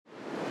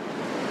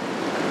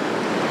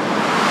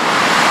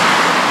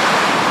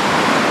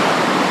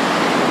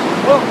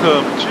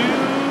Welcome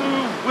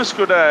to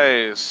Wisco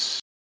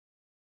Dice.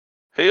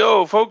 Hey,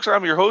 yo, folks,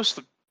 I'm your host,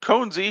 the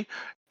Conesy.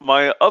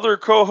 My other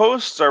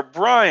co-hosts are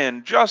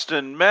Brian,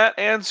 Justin, Matt,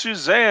 and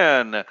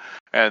Suzanne.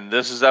 And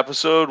this is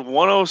episode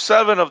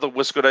 107 of the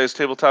Wisco Dice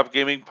Tabletop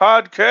Gaming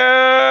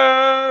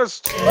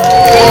Podcast.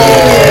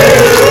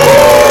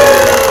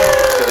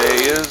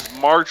 Today is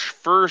March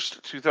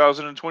 1st,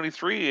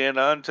 2023, and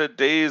on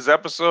today's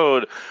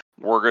episode,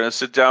 we're going to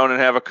sit down and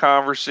have a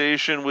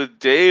conversation with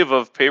Dave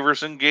of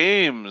Paverson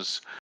Games.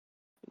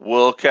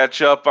 We'll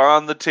catch up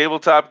on the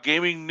tabletop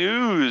gaming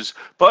news,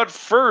 but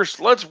first,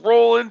 let's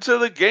roll into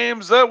the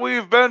games that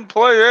we've been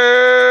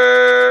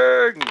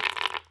playing!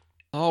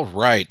 All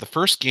right, the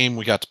first game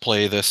we got to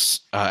play this,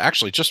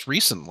 actually just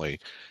recently,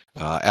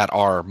 at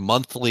our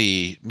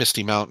monthly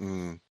Misty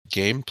Mountain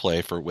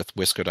gameplay with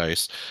Wisco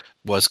Dice,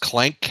 was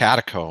Clank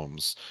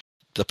Catacombs.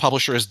 The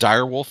publisher is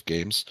Direwolf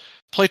Games.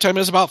 Playtime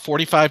is about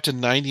 45 to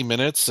 90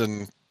 minutes,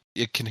 and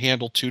it can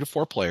handle 2 to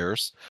 4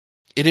 players.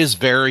 It is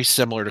very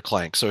similar to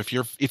Clank, so if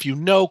you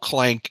know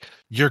Clank,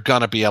 you're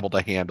gonna be able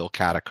to handle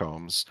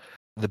Catacombs.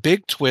 The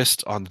big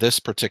twist on this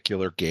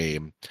particular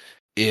game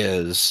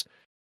is,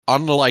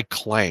 unlike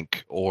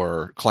Clank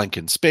or Clank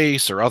in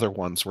Space or other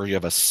ones where you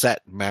have a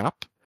set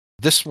map,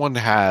 this one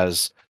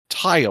has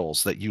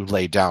tiles that you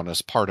lay down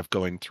as part of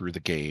going through the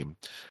game.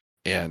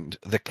 And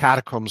the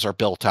catacombs are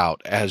built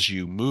out as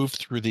you move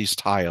through these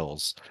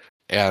tiles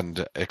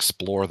and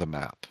explore the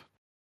map.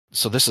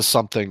 So this is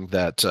something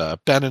that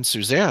Ben and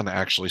Suzanne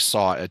actually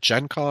saw at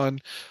Gen Con,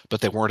 but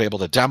they weren't able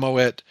to demo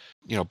it.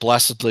 You know,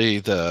 blessedly,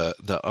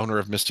 the owner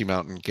of Misty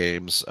Mountain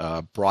Games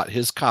brought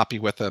his copy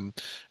with him,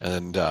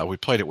 and we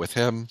played it with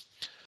him.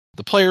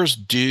 The players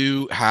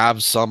do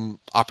have some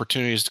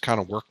opportunities to kind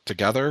of work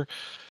together,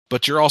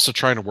 but you're also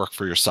trying to work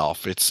for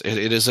yourself. It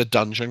is a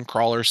dungeon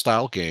crawler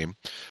style game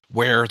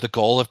where the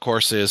goal, of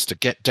course, is to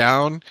get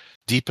down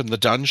deep in the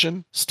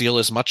dungeon, steal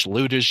as much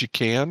loot as you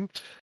can,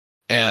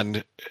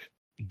 and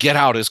get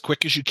out as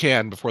quick as you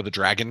can before the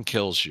dragon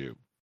kills you.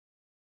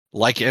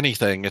 Like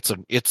anything, it's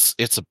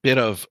a bit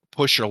of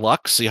push your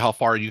luck, see how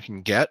far you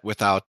can get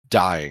without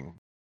dying.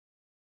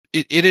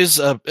 It is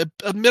a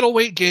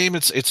middleweight game.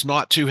 It's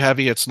not too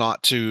heavy, it's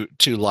not too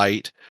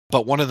light.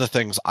 But one of the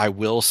things I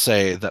will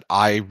say that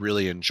I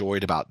really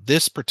enjoyed about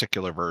this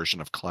particular version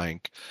of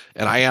Clank,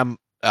 and I am,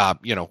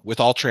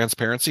 with all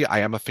transparency, I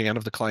am a fan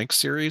of the Clank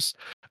series.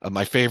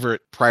 My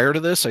favorite prior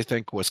to this, I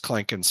think, was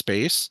Clank in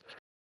Space.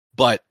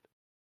 But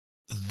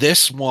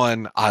this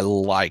one I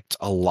liked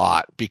a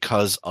lot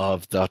because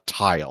of the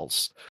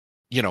tiles.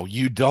 You know,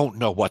 you don't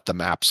know what the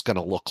map's going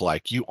to look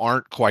like. You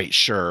aren't quite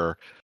sure,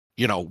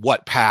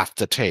 what path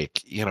to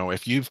take.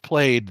 If you've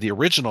played the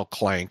original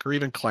Clank or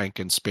even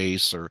Clank in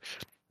Space or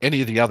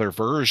any of the other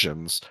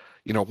versions,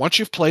 once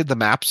you've played the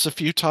maps a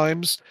few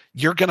times,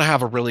 you're going to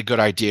have a really good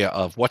idea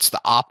of what's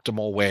the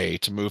optimal way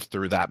to move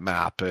through that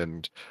map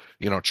and,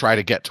 try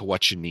to get to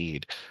what you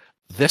need.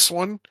 This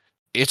one,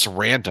 it's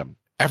random.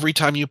 Every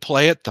time you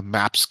play it, the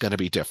map's going to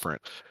be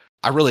different.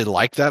 I really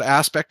like that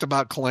aspect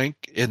about Clank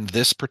in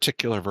this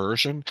particular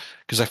version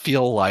because I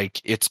feel like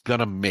it's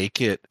going to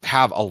make it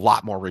have a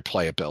lot more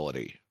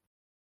replayability.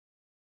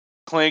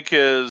 Clank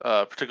is,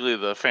 particularly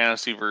the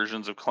fantasy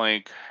versions of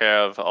Clank,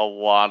 have a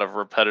lot of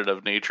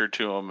repetitive nature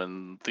to them,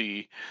 and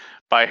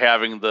by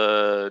having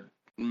the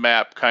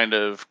map kind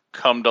of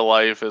come to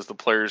life as the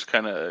players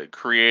kind of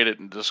create it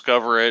and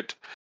discover it,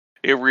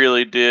 it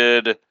really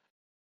did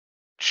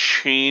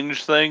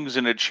change things,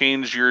 and it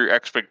changed your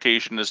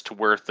expectation as to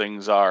where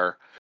things are.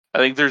 I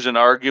think there's an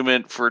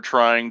argument for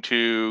trying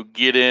to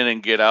get in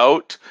and get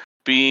out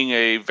being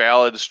a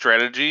valid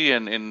strategy,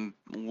 and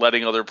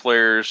letting other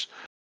players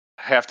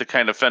have to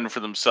kind of fend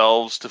for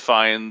themselves to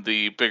find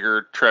the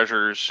bigger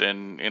treasures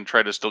and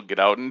try to still get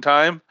out in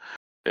time.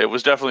 It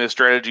was definitely a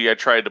strategy I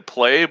tried to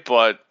play,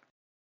 but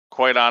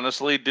quite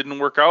honestly didn't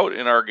work out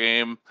in our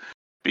game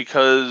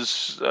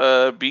because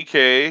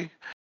BK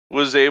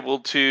was able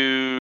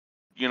to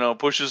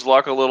push his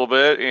luck a little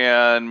bit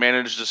and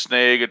manage to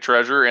snag a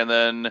treasure and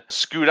then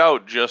scoot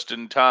out just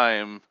in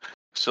time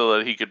so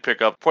that he could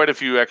pick up quite a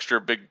few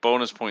extra big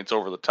bonus points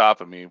over the top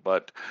of me.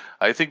 But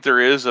I think there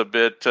is a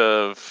bit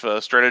of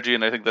strategy,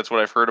 and I think that's what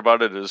I've heard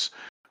about it, is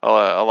a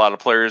lot of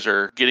players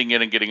are getting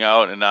in and getting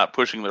out and not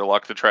pushing their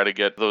luck to try to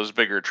get those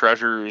bigger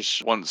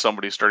treasures once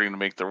somebody's starting to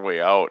make their way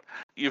out.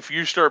 If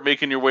you start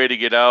making your way to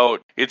get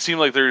out, it seems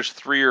like there's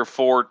 3 or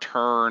 4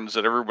 turns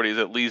that everybody's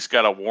at least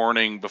got a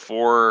warning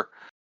before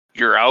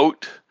you're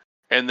out,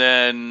 and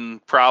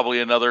then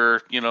probably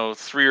another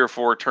 3 or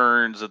 4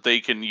 turns that they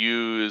can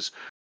use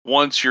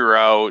once you're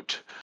out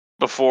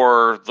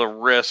before the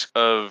risk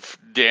of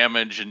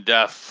damage and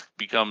death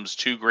becomes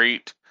too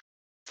great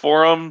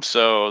for them.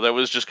 So that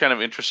was just kind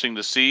of interesting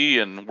to see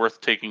and worth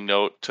taking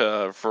note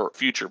for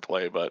future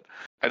play. But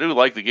I do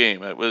like the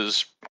game. I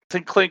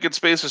think Clank in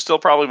Space is still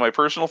probably my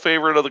personal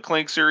favorite of the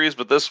Clank series,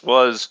 but this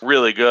was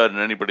really good, and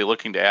anybody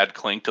looking to add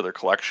Clank to their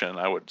collection,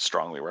 I would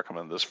strongly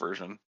recommend this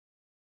version.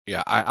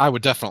 Yeah, I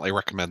would definitely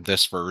recommend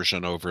this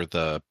version over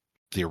the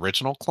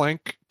original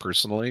Clank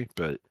personally,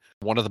 but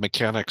One of the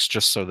mechanics,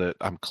 just so that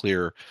I'm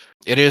clear,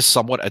 it is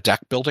somewhat a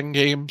deck building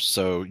game.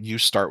 So you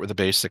start with a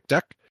basic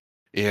deck,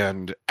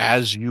 and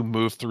as you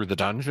move through the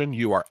dungeon,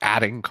 you are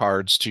adding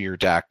cards to your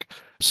deck.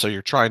 So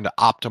you're trying to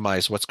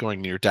optimize what's going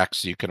in your deck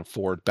so you can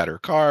afford better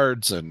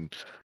cards. And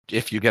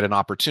if you get an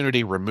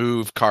opportunity,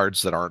 remove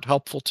cards that aren't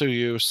helpful to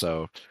you.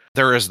 So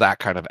there is that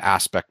kind of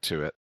aspect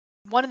to it.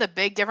 One of the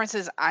big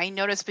differences I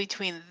noticed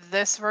between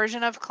this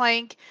version of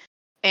Clank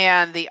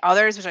and the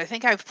others, which I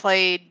think I've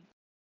played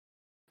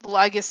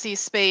Legacy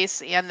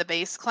Space and the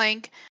base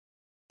Clank,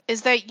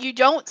 is that you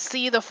don't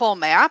see the full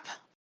map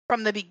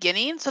from the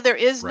beginning. So there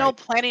is no Right.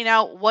 planning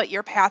out what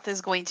your path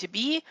is going to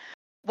be.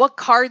 What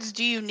cards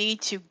do you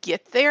need to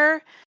get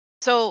there?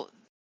 So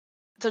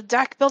the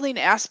deck building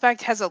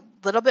aspect has a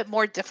little bit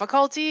more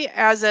difficulty,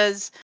 as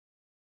is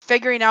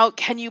figuring out,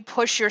 can you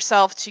push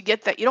yourself to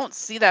get that? You don't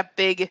see that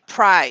big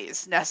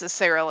prize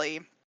necessarily.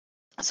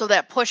 So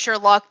that push your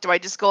luck, do I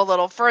just go a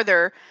little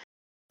further?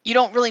 You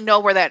don't really know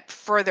where that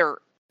further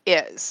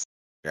is.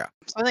 Yeah.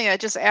 So I think that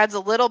just adds a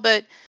little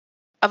bit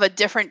of a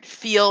different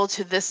feel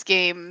to this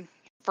game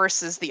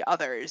versus the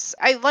others.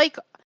 I like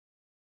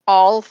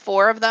all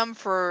four of them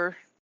for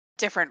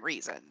different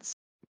reasons.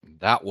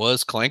 That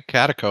was Clank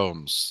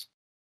Catacombs.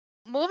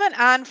 Moving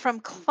on from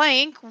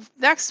Clank,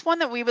 next one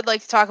that we would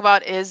like to talk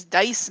about is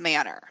Dice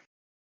Manor.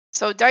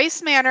 So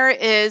Dice Manor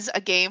is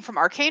a game from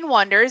Arcane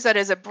Wonders that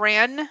is a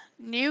brand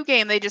new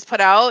game they just put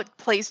out.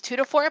 Plays 2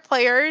 to 4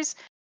 players.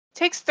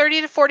 Takes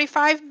 30 to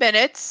 45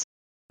 minutes.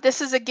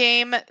 This is a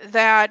game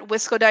that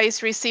Wisco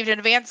Dice received an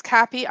advance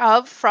copy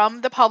of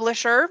from the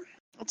publisher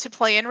to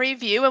play and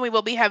review, and we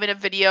will be having a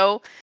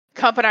video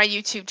come up on our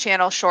YouTube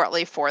channel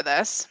shortly for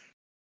this.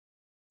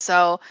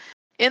 So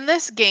in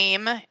this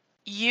game,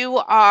 you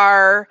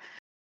are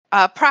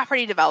a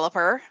property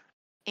developer,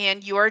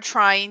 and you are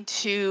trying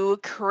to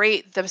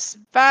create this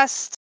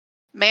best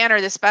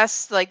manor, this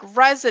best like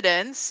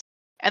residence,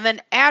 and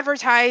then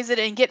advertise it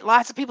and get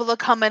lots of people to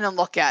come in and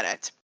look at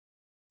it.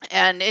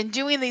 And in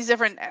doing these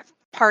different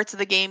parts of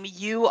the game,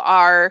 you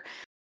are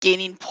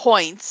gaining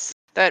points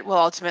that will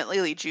ultimately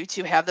lead you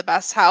to have the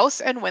best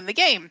house and win the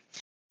game.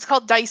 It's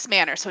called Dice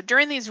Manor. So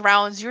during these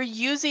rounds, you're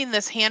using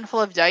this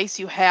handful of dice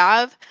you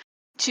have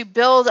to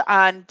build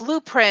on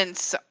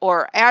blueprints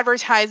or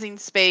advertising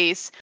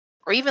space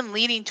or even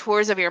leading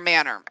tours of your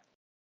manor.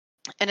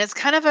 And it's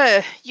kind of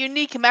a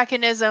unique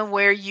mechanism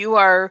where you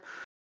are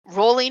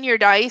rolling your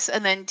dice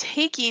and then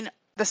taking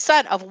the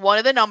set of one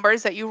of the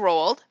numbers that you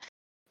rolled,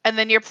 and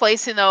then you're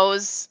placing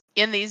those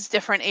in these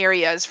different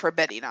areas for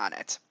bidding on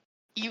it.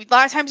 A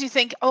lot of times you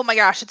think, oh my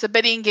gosh, it's a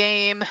bidding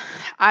game,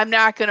 I'm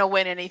not going to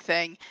win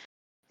anything.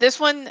 This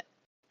one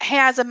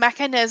has a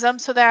mechanism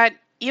so that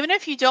even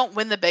if you don't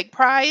win the big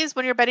prize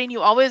when you're betting,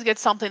 you always get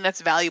something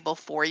that's valuable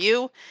for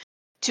you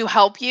to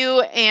help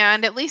you.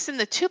 And at least in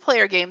the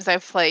 2-player games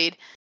I've played,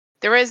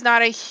 there is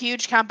not a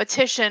huge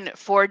competition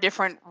for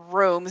different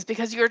rooms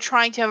because you're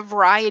trying to have a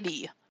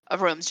variety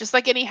of rooms. Just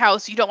like any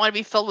house, you don't want to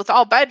be filled with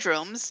all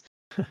bedrooms.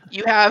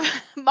 You have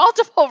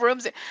multiple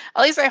rooms.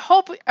 At least I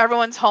hope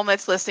everyone's home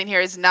that's listening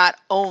here is not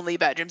only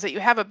bedrooms, that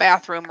you have a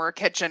bathroom or a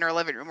kitchen or a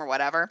living room or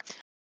whatever.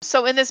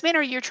 So in this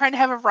manner, you're trying to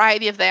have a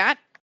variety of that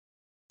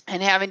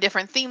and having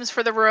different themes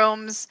for the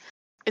rooms.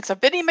 It's a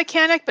bidding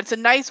mechanic, but it's a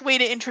nice way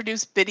to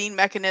introduce bidding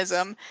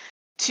mechanism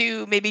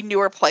to maybe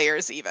newer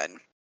players even.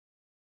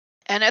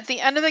 And at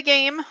the end of the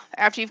game,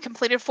 after you've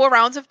completed 4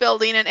 rounds of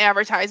building and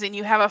advertising,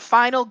 you have a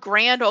final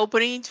grand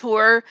opening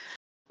tour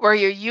where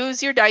you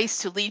use your dice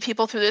to lead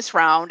people through this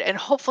round and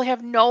hopefully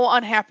have no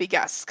unhappy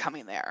guests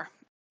coming there.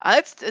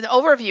 That's an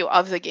overview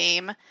of the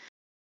game.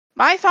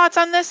 My thoughts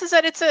on this is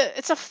that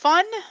it's a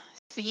fun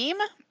theme.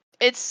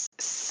 It's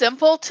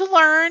simple to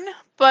learn,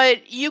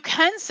 but you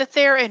can sit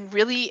there and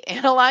really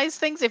analyze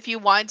things if you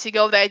want to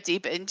go that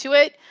deep into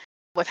it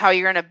with how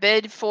you're going to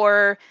bid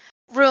for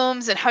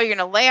rooms and how you're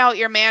going to lay out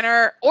your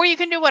manor. Or you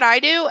can do what I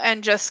do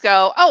and just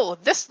go, oh,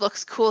 this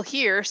looks cool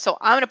here, so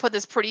I'm going to put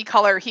this pretty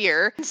color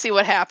here and see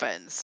what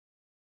happens.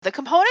 The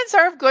components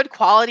are of good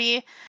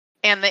quality,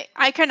 and the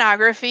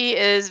iconography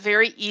is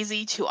very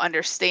easy to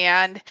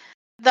understand.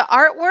 The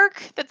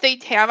artwork that they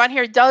have on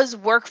here does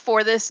work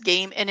for this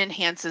game and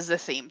enhances the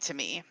theme to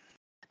me.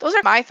 Those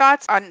are my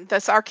thoughts on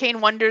this Arcane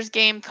Wonders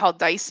game called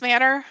Dice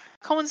Manor.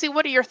 Coensy,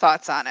 what are your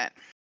thoughts on it?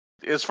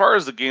 As far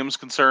as the game's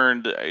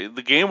concerned,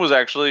 the game was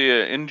actually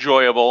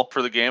enjoyable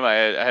for the game. I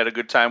had a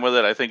good time with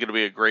it. I think it'll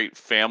be a great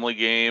family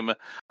game.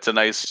 It's a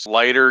nice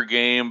lighter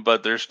game,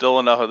 but there's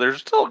still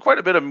quite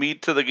a bit of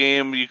meat to the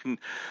game. You can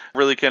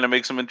really kind of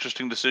make some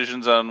interesting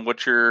decisions on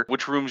which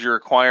rooms you're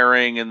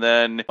acquiring, and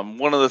then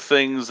one of the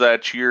things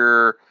that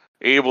you're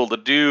able to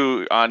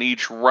do on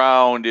each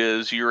round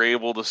is you're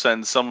able to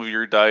send some of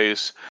your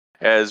dice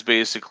as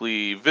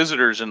basically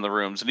visitors in the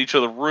rooms, and each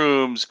of the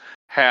rooms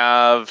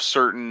have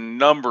certain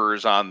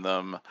numbers on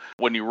them.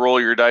 When you roll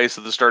your dice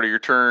at the start of your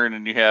turn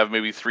and you have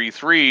maybe 3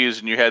 threes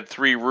and you had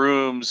 3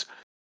 rooms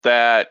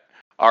that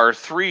are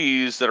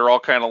 3s that are all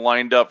kind of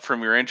lined up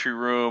from your entry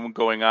room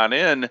going on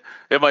in,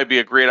 it might be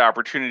a great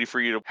opportunity for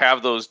you to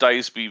have those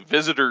dice be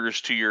visitors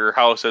to your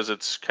house as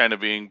it's kind of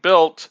being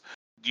built.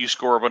 you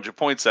score a bunch of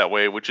points that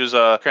way, which is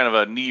a kind of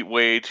a neat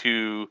way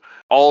to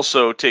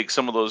also take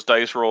some of those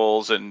dice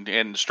rolls and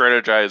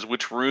strategize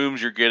which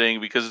rooms you're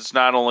getting, because it's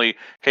not only,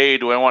 hey,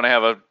 do I want to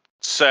have a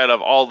set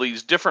of all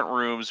these different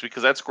rooms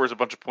because that scores a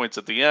bunch of points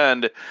at the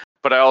end,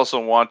 but I also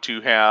want to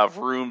have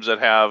rooms that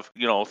have,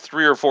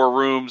 3 or 4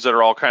 rooms that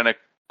are all kind of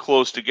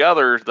close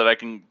together that I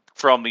can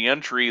from the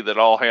entry that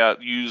all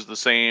use the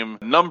same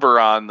number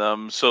on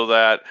them, so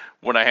that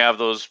when I have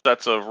those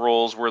sets of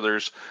rolls where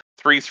there's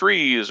 3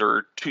 3s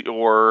or 2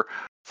 or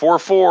 4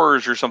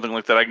 4s or something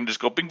like that, I can just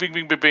go bing, bing,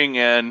 bing, bing, bing,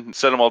 and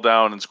set them all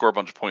down and score a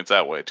bunch of points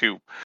that way too.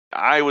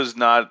 I was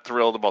not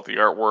thrilled about the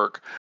artwork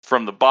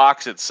from the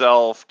box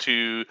itself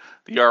to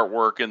the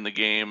artwork in the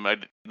game.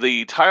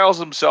 The tiles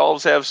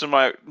themselves have some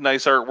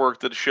nice artwork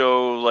that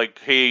show, like,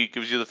 hey,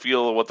 gives you the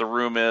feel of what the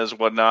room is,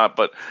 whatnot,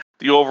 but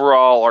the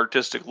overall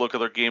artistic look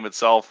of the game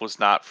itself was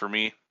not for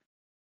me.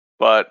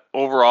 But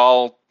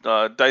overall,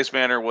 Dice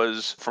Manor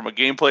was, from a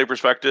gameplay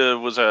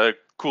perspective, was a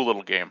cool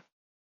little game.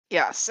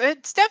 Yes,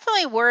 it's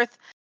definitely worth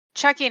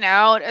checking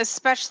out,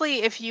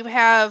 especially if you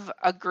have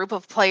a group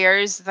of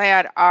players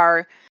that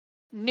are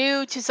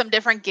new to some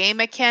different game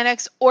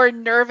mechanics or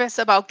nervous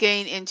about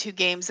getting into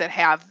games that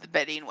have the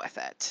bidding with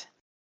it.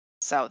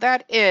 So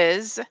that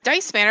is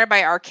Dice Manor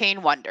by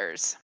Arcane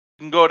Wonders.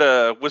 You can go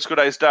to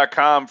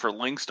wiscodice.com for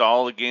links to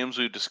all the games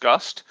we've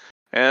discussed.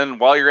 And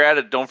while you're at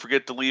it, don't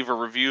forget to leave a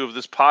review of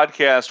this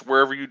podcast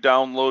wherever you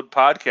download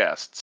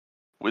podcasts.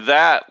 With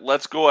that,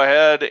 let's go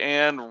ahead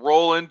and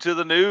roll into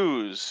the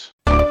news.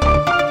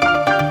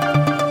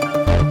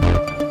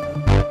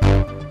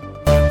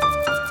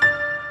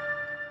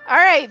 All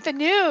right, the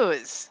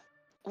news.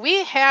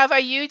 We have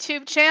a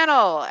YouTube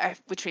channel,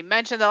 which we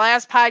mentioned in the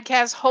last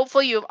podcast.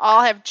 Hopefully you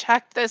all have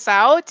checked this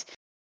out.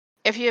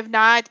 If you have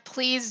not,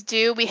 please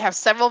do. We have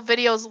several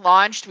videos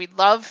launched. We'd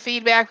love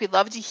feedback. We'd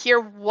love to hear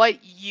what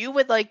you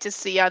would like to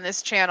see on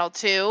this channel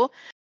too.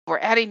 We're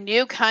adding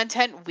new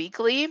content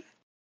weekly.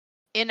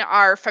 In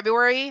our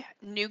February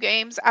New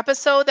Games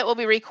episode that we'll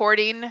be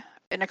recording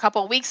in a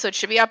couple of weeks, so it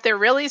should be up there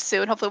really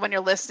soon, hopefully when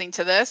you're listening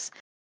to this.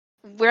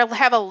 We'll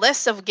have a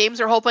list of games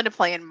we're hoping to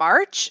play in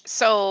March,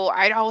 so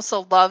I'd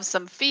also love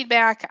some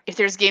feedback if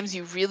there's games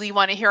you really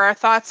want to hear our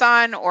thoughts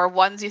on, or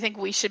ones you think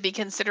we should be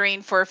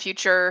considering for a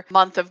future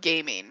month of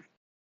gaming.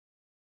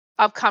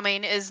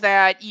 Upcoming is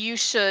that you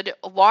should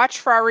watch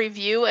for our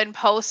review and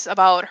posts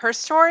about Her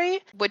Story,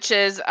 which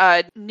is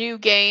a new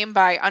game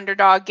by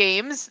Underdog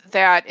Games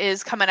that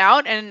is coming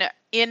out. And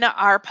in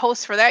our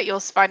post for that,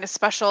 you'll find a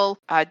special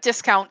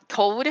discount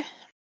code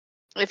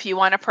if you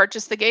want to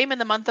purchase the game in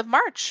the month of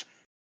March.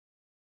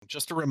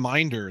 Just a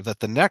reminder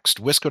that the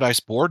next Wisco Dice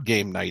board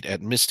game night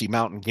at Misty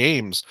Mountain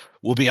Games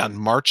will be on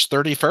March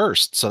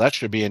 31st. So that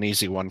should be an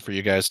easy one for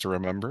you guys to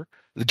remember.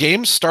 The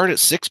games start at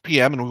 6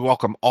 p.m. and we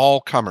welcome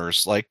all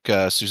comers, like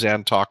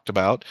Suzanne talked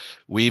about.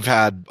 We've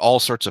had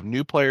all sorts of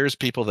new players,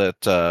 people that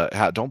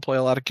don't play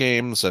a lot of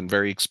games, and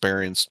very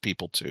experienced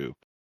people too.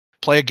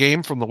 Play a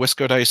game from the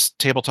Wisco Dice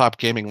Tabletop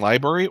Gaming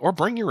Library, or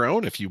bring your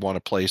own if you want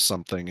to play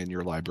something in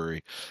your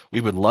library. We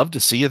would love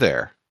to see you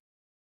there.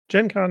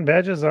 Gen Con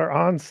badges are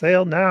on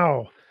sale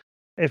now.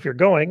 If you're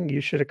going, you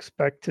should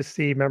expect to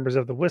see members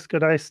of the Wisco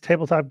Dice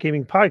Tabletop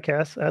Gaming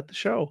Podcast at the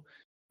show.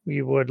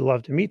 We would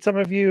love to meet some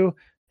of you,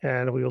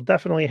 and we will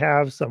definitely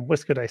have some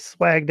Wisco Dice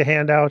swag to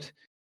hand out.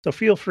 So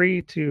feel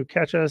free to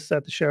catch us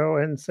at the show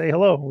and say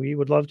hello. We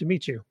would love to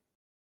meet you.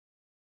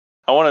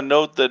 I want to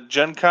note that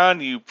Gen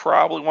Con, you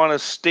probably want to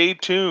stay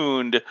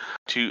tuned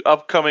to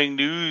upcoming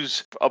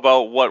news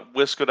about what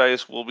Wisco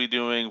Dice will be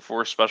doing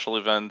for special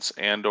events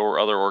and or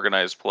other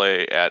organized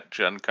play at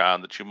Gen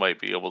Con that you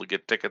might be able to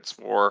get tickets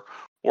for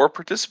or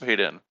participate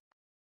in.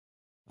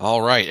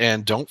 All right,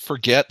 and don't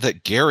forget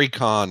that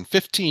GaryCon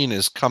 15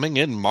 is coming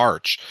in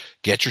March.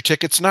 Get your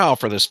tickets now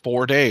for this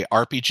 4-day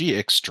RPG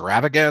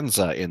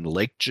extravaganza in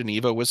Lake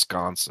Geneva,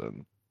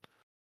 Wisconsin.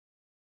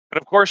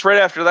 And of course, right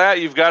after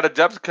that, you've got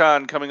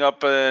AdeptCon coming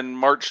up in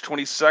March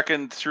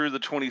 22nd through the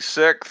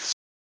 26th.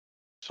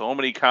 So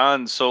many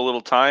cons, so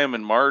little time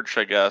in March,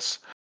 I guess.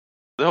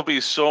 There'll be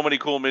so many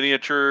cool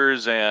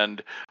miniatures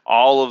and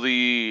all of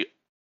the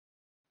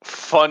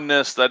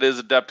funness that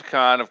is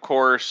AdeptCon, of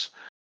course.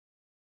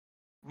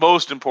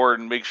 Most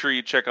important, make sure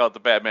you check out the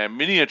Batman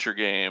miniature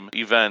game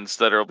events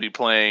that will be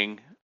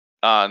playing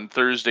on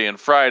Thursday and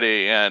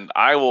Friday, and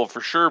I will for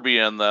sure be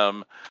in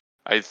them.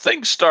 I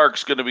think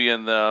Stark's going to be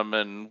in them,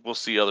 and we'll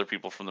see other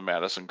people from the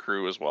Madison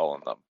crew as well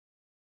in them.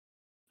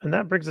 And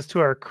that brings us to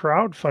our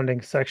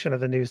crowdfunding section of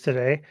the news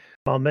today.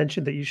 I'll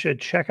mention that you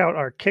should check out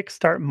our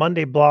Kickstart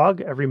Monday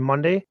blog every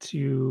Monday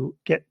to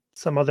get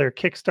some other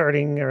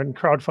kickstarting and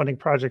crowdfunding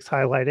projects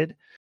highlighted.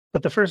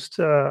 But the first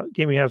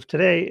game we have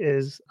today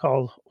is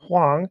called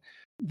Huang.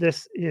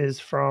 This is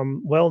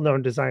from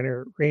well-known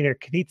designer Rainer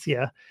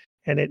Knizia,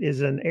 and it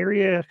is an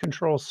area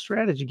control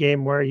strategy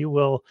game where you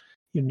will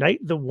unite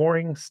the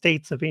warring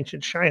states of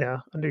ancient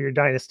China under your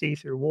dynasty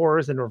through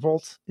wars and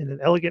revolts in an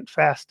elegant,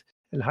 fast,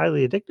 and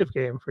highly addictive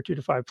game for 2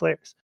 to 5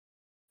 players.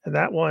 And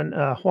that one,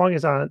 Huang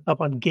is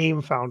up on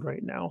GameFound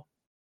right now.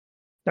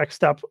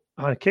 Next up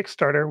on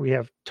Kickstarter, we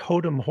have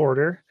Totem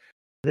Hoarder.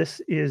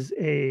 This is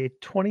a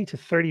 20 to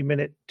 30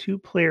 minute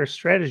 2-player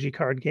strategy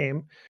card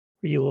game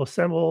where you will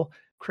assemble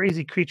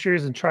crazy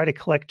creatures and try to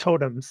collect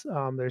totems.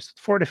 There's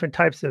 4 different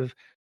types of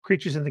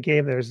creatures in the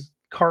game. There's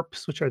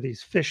carps, which are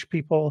these fish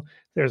people.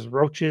 There's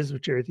roaches,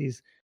 which are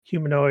these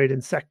humanoid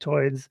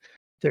insectoids.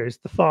 There's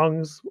the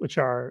thongs, which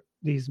are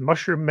these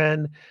mushroom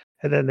men.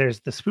 And then there's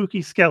the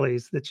spooky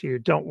skellies that you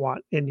don't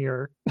want in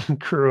your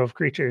crew of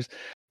creatures.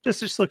 This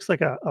just looks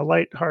like a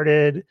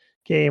light-hearted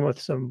game with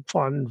some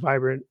fun,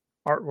 vibrant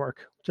artwork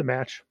to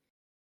match.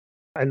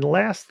 And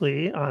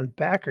lastly, on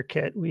Backer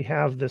Kit, we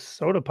have the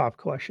Soda Pop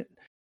collection.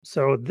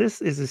 So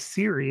this is a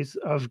series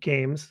of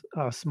games,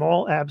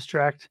 small,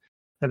 abstract,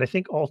 and I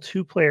think all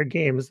 2-player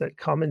games that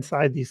come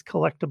inside these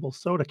collectible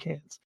soda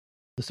cans.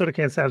 The soda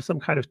cans have some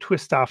kind of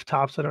twist off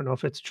tops. I don't know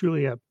if it's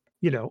truly a,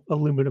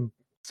 aluminum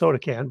soda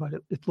can, but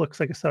it looks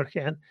like a soda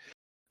can.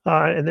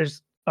 And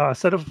there's a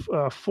set of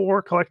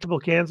 4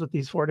 collectible cans with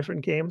these 4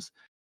 different games,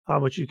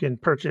 which you can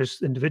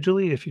purchase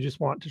individually if you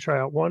just want to try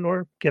out one,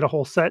 or get a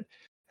whole set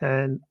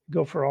and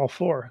go for all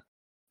 4.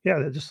 Yeah,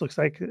 that just looks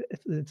like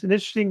it's an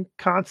interesting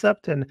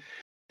concept, and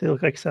they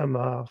look like some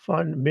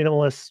fun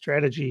minimalist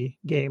strategy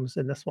games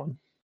in this one.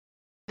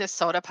 The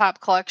Soda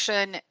Pop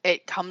collection,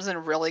 it comes in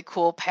really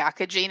cool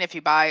packaging if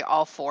you buy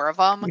all 4 of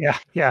them.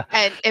 Yeah.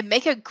 And it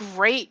make a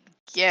great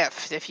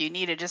gift if you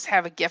need to just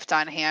have a gift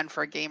on hand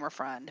for a gamer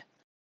friend.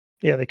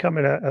 Yeah, they come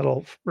in a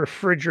little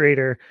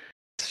refrigerator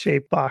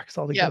shaped box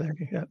all together.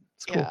 Yep. Yeah,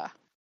 it's cool. Yeah.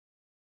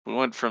 We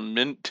went from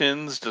mint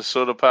tins to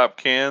Soda Pop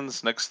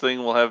cans. Next thing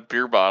we'll have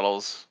beer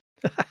bottles.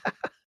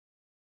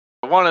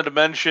 I wanted to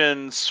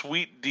mention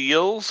sweet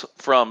deals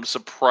from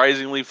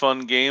Surprisingly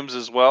Fun Games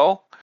as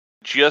well.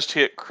 Just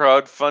hit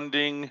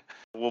crowdfunding,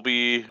 will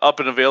be up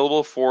and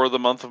available for the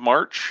month of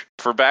March.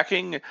 For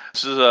backing,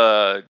 this is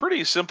a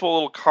pretty simple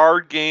little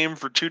card game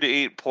for 2 to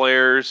 8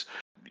 players.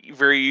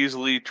 Very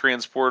easily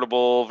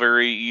transportable,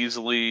 very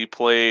easily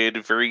played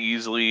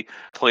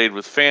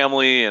with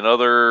family and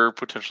other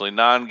potentially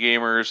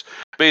non-gamers.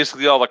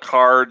 Basically, all the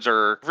cards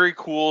are very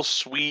cool,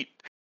 sweet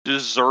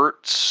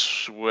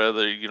desserts,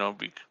 whether,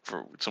 be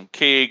for some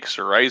cakes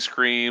or ice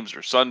creams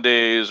or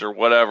sundaes or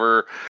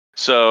whatever.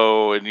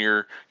 So, and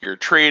you're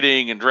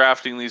trading and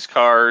drafting these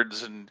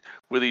cards and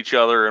with each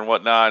other and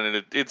whatnot,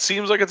 and it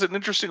seems like it's an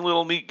interesting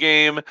little neat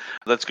game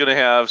that's going to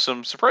have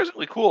some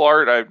surprisingly cool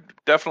art.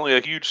 Definitely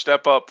a huge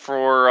step up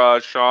for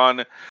Sean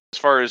as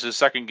far as his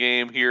second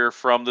game here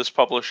from this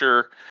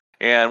publisher,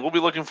 and we'll be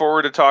looking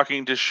forward to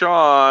talking to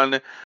Sean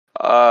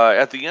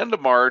at the end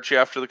of March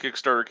after the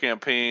Kickstarter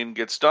campaign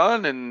gets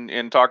done,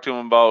 and talk to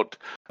him about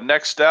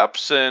next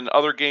steps and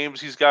other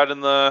games he's got in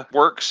the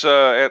works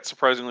at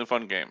Surprisingly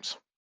Fun Games.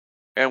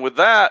 And with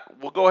that,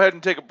 we'll go ahead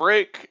and take a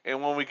break,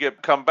 and when we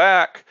come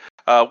back,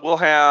 we'll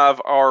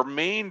have our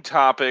main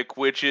topic,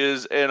 which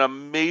is an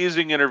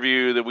amazing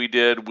interview that we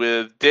did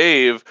with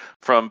Dave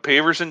from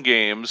Paverson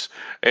Games,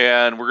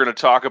 and we're going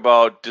to talk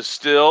about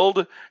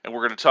Distilled, and we're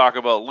going to talk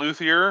about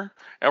Luthier,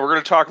 and we're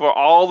going to talk about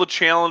all the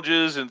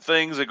challenges and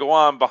things that go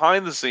on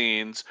behind the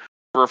scenes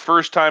for a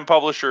first-time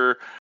publisher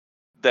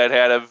that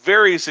had a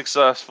very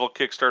successful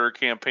Kickstarter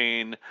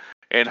campaign,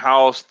 and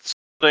how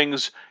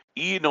things,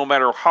 no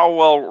matter how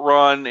well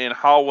run and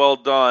how well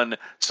done,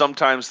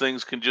 sometimes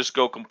things can just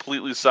go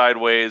completely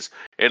sideways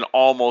and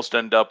almost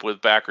end up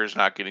with backers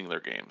not getting their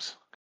games.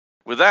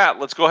 With that,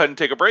 let's go ahead and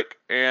take a break,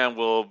 and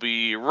we'll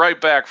be right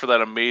back for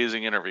that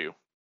amazing interview.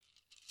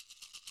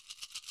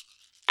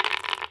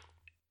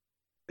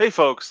 Hey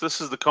folks, this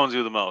is the Conesy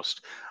with the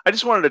Most. I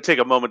just wanted to take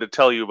a moment to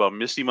tell you about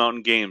Misty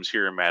Mountain Games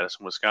here in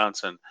Madison,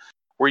 Wisconsin,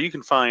 where you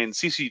can find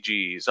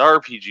CCGs,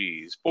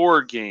 RPGs,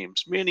 board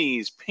games,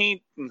 minis,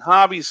 paint and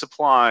hobby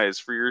supplies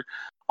for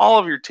all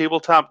of your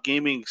tabletop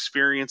gaming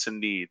experience and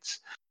needs.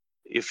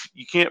 If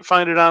you can't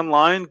find it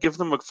online, give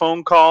them a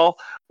phone call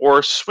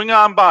or swing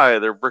on by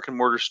their brick and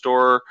mortar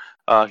store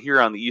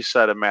here on the east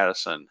side of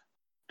Madison.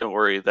 Don't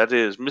worry, that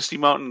is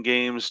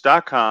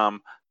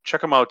MistyMountainGames.com. Check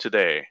them out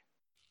today.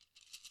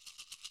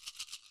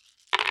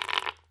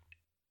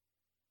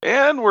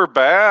 And we're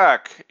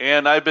back,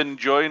 and I've been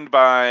joined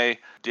by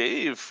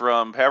Dave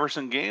from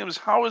Paverson Games.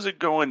 How is it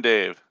going,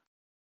 Dave?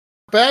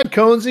 Bad,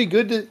 Conesy.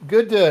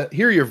 Good to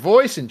hear your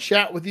voice and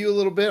chat with you a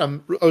little bit.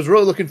 I was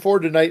really looking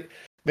forward tonight.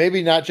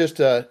 Maybe not just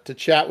to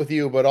chat with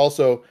you, but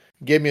also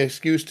gave me an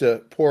excuse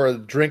to pour a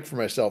drink for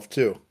myself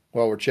too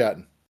while we're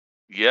chatting.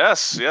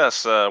 Yes.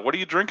 What are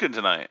you drinking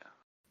tonight?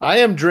 I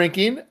am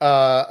drinking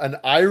an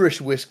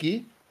Irish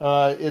whiskey.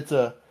 It's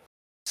a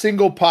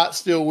single pot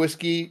still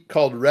whiskey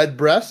called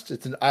Redbreast.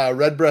 It's a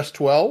Redbreast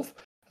 12.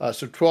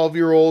 So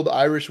 12-year-old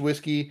Irish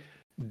whiskey.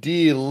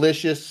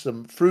 Delicious.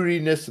 Some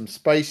fruitiness, some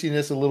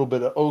spiciness, a little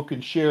bit of oak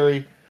and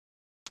sherry.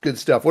 Good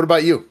stuff. What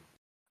about you?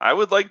 I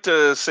would like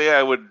to say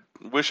I would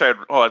wish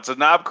it's a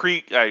Knob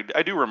Creek. I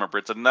do remember.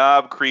 It's a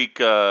Knob Creek,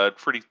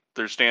 pretty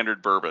their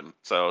standard bourbon.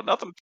 So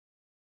nothing.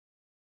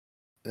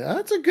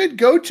 That's a good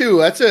go-to.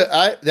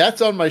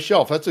 That's on my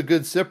shelf. That's a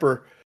good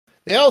sipper.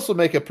 They also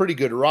make a pretty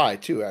good rye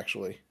too,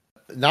 actually.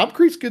 Knob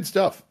Creek's good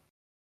stuff.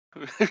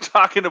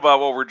 talking about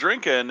what we're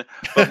drinking,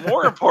 but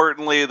more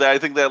importantly, I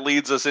think that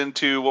leads us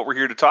into what we're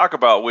here to talk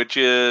about, which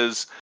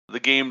is the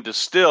game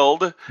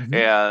Distilled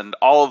and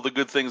all of the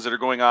good things that are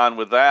going on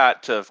with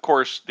that. Of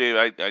course,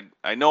 Dave,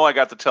 I know I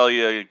got to tell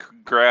you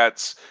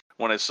congrats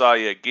when I saw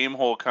you at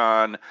Gamehole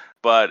Con,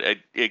 but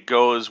it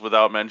goes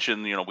without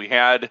mention. We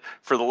had,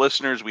 for the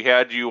listeners, we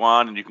had you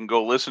on, and you can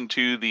go listen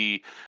to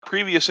the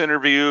previous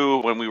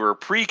interview when we were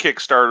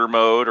pre-Kickstarter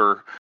mode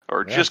or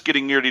just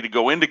getting ready to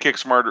go into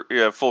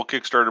full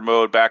Kickstarter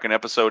mode back in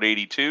episode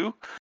 82.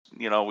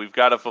 We've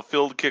got a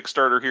fulfilled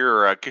Kickstarter here,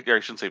 or I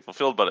shouldn't say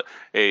fulfilled, but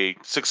a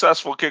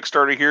successful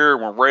Kickstarter here.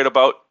 We're right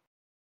about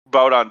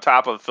on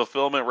top of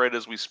fulfillment right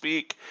as we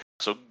speak.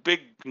 So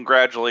big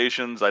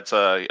congratulations. That's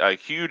a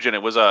huge, and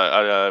it was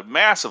a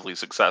massively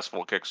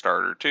successful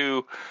Kickstarter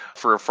too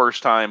for a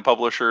first-time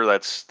publisher.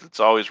 That's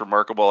always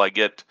remarkable. I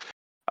get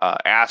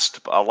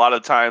asked a lot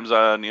of times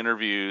on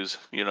interviews,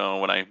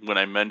 when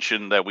I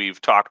mention that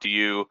we've talked to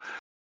you.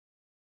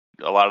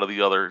 A lot of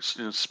the other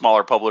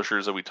smaller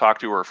publishers that we talk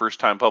to are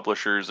first-time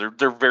publishers.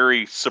 They're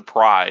very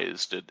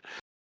surprised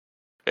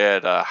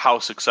at how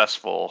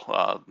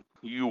successful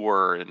you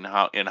were and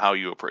how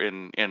you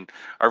and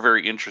are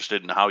very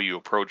interested in how you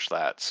approach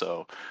that.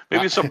 So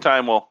maybe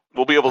sometime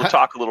we'll be able to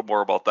talk a little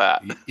more about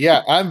that.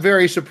 Yeah, I'm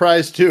very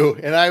surprised too,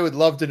 and I would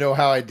love to know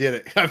how I did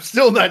it. I'm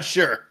still not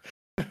sure.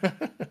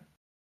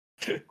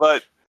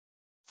 But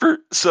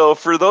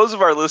for those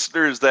of our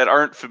listeners that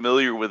aren't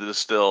familiar with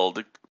Distilled,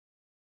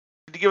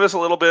 could you give us a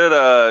little bit?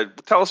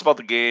 Tell us about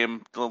the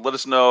game. Let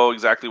us know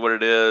exactly what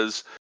it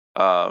is,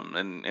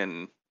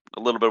 and a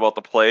little bit about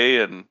the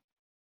play, and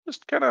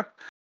just kind of.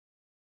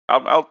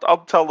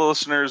 I'll tell the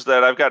listeners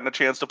that I've gotten a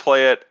chance to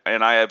play it,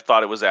 and I have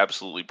thought it was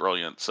absolutely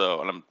brilliant.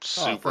 And I'm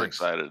super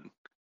excited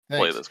to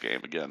play this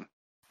game again.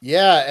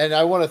 Yeah, and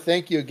I want to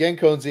thank you again,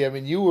 Conzi. I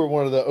mean, you were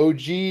one of the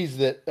OGs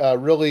that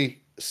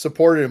really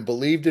supported and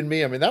believed in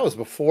me. I mean, that was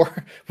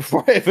before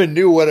I even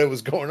knew what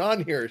was going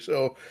on here.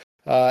 So,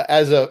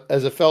 as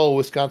a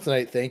fellow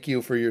Wisconsinite, thank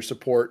you for your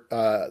support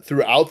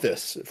throughout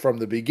this, from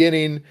the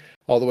beginning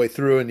all the way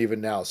through, and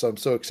even now. So I'm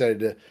so excited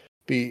to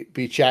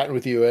be chatting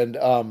with you. And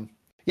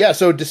yeah,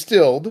 so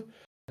Distilled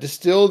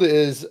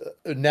is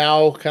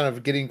now kind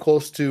of getting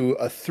close to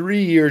a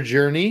 3-year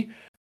journey.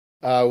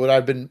 What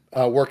I've been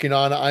working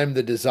on. I'm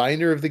the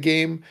designer of the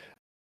game.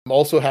 I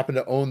also happen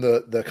to own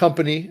the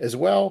company as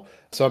well.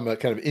 So I'm a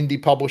kind of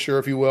indie publisher,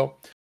 if you will.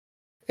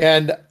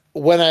 And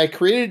when I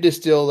created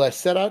Distilled, I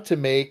set out to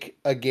make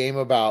a game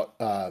about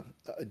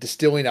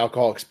distilling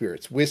alcoholic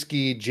spirits,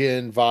 whiskey,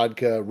 gin,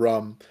 vodka,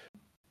 rum.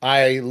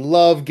 I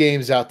love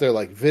games out there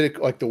like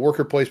the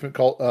worker placement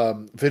called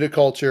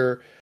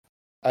Viticulture.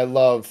 I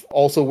love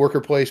also worker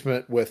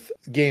placement with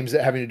games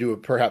that having to do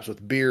perhaps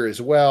with beer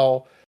as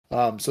well.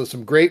 So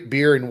some great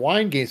beer and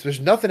wine games. There's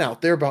nothing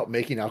out there about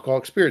making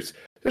alcoholic spirits.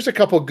 There's a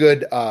couple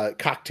good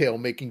cocktail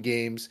making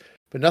games,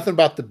 but nothing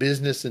about the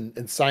business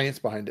and science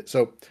behind it.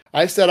 So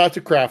I set out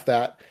to craft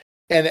that.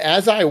 And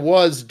as I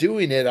was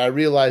doing it, I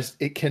realized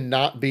it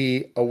cannot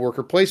be a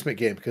worker placement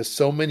game, because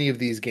so many of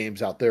these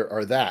games out there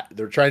are that.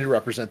 They're trying to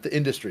represent the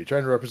industry,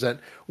 trying to represent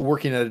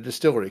working at a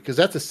distillery, because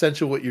that's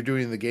essentially what you're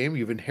doing in the game.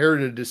 You've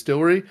inherited a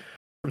distillery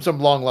from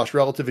some long lost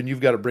relative, and you've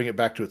got to bring it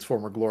back to its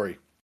former glory.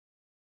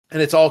 And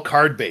it's all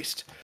card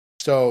based.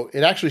 So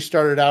it actually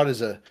started out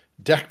as a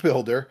deck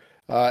builder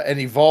and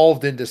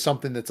evolved into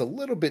something that's a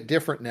little bit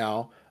different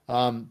now.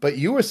 But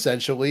you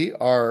essentially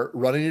are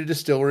running a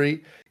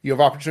distillery. You have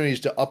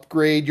opportunities to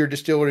upgrade your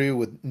distillery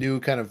with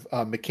new kind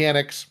of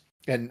mechanics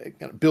and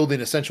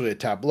building essentially a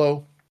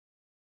tableau.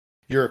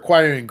 You're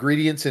acquiring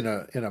ingredients in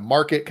a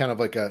market, kind of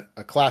like a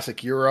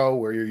classic Euro,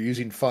 where you're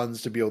using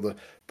funds to be able to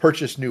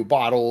purchase new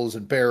bottles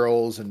and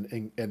barrels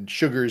and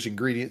sugars,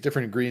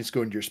 different ingredients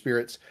go into your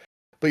spirits.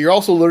 But you're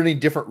also learning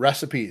different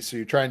recipes. So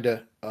you're trying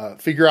to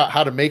figure out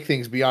how to make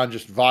things beyond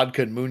just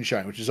vodka and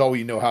moonshine, which is all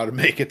you know how to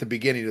make at the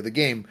beginning of the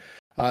game.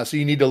 So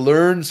you need to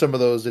learn some of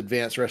those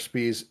advanced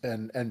recipes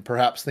and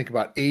perhaps think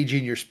about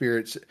aging your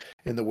spirits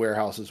in the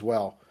warehouse as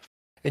well.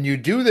 And you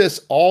do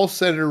this all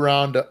centered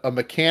around a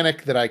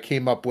mechanic that I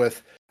came up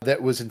with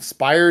that was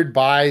inspired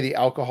by the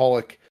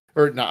alcohol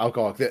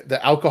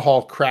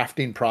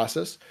crafting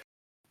process.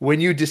 When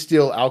you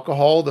distill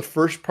alcohol, the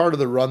first part of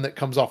the run that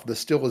comes off the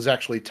still is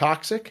actually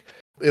toxic.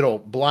 It'll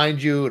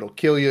blind you. It'll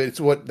kill you. It's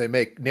what they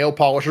make nail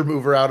polish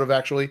remover out of,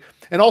 actually.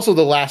 And also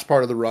the last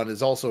part of the run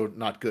is also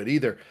not good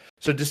either.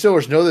 So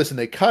distillers know this, and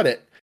they cut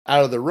it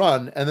out of the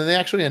run, and then they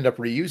actually end up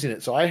reusing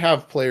it. So I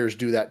have players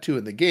do that too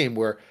in the game,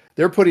 where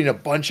they're putting a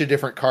bunch of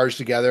different cards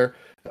together,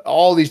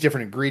 all these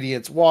different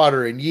ingredients,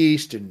 water and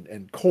yeast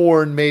and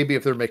corn, maybe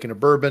if they're making a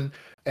bourbon,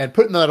 and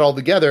putting that all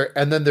together,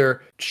 and then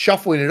they're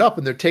shuffling it up,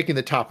 and they're taking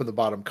the top and the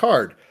bottom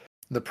card.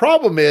 The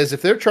problem is,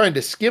 if they're trying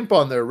to skimp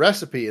on their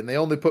recipe and they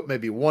only put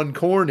maybe one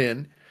corn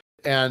in,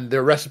 and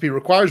their recipe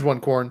requires one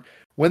corn,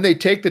 when they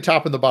take the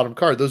top and the bottom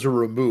card, those are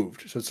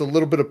removed. So it's a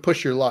little bit of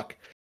push your luck.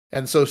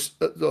 And so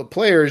the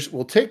players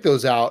will take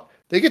those out.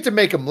 They get to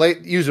make them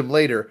use them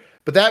later,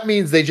 but that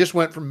means they just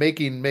went from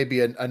making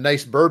maybe a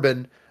nice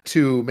bourbon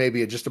to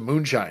maybe just a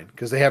moonshine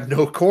because they have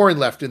no corn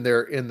left in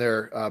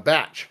their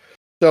batch.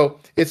 So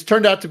it's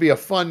turned out to be a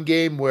fun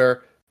game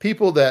where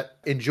people that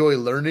enjoy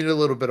learning a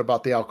little bit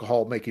about the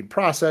alcohol making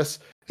process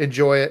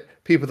enjoy it.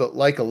 People that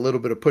like a little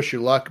bit of push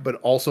your luck, but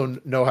also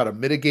know how to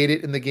mitigate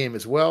it in the game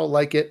as well,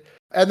 like it.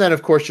 And then,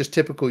 of course, just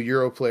typical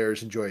Euro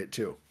players enjoy it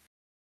too.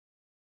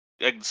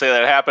 I can say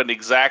that happened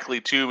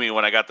exactly to me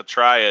when I got to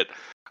try it.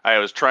 I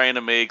was trying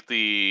to make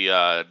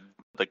the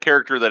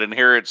character that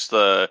inherits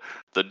the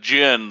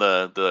gin,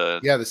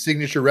 the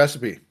signature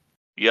recipe.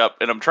 Yep,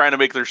 and I'm trying to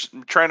make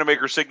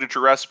her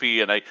signature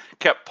recipe, and I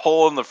kept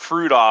pulling the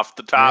fruit off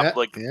the top,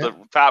 the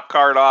top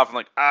card off. I'm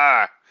like,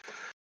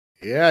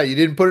 Yeah, you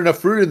didn't put enough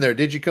fruit in there,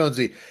 did you,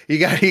 Conzi?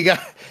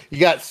 You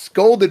got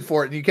scolded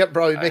for it, and you kept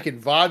probably making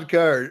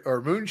vodka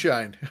or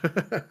moonshine.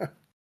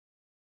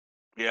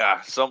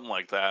 Yeah, something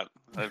like that.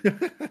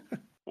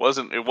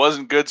 It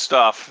wasn't good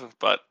stuff,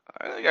 but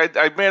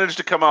I managed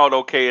to come out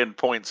okay in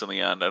points in the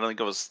end. I don't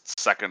think I was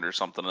second or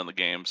something in the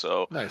game,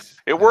 so nice.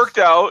 It worked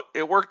out.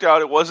 It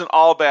wasn't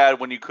all bad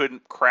when you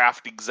couldn't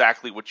craft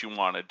exactly what you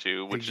wanted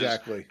to, which is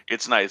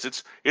it's nice.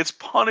 It's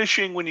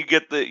punishing when you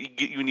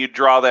when you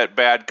draw that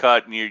bad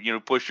cut and you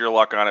push your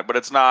luck on it, but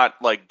it's not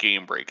like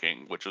game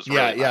breaking, which was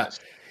really nice.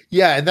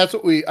 Yeah, and that's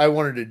what I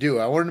wanted to do.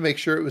 I wanted to make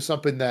sure it was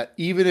something that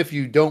even if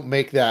you don't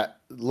make that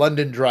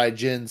London Dry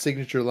Gin,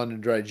 signature London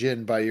Dry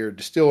Gin by your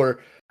distiller,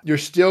 you're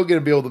still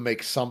going to be able to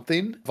make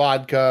something,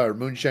 vodka or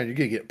moonshine. You're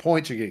going to get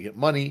points, you're going to get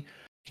money,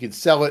 you can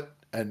sell it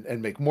and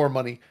make more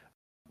money.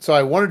 So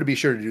I wanted to be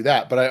sure to do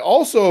that. But I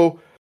also,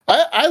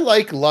 I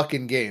like luck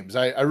in games.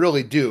 I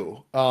really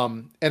do.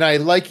 And I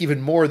like even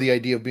more the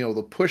idea of being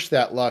able to push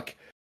that luck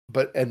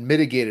and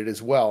mitigate it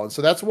as well. And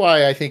so that's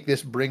why I think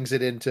this brings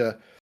it into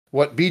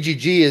what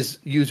BGG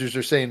users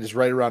are saying is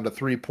right around a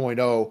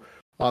 3.0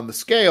 on the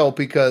scale,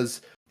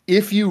 because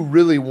if you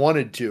really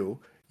wanted to,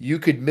 you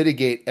could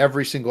mitigate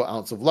every single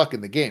ounce of luck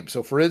in the game.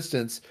 So for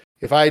instance,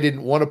 if I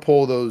didn't want to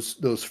pull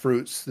those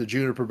fruits, the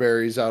juniper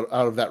berries out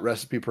of that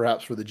recipe,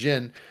 perhaps for the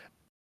gin,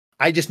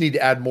 I just need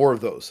to add more of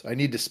those. I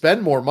need to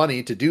spend more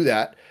money to do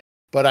that,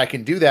 but I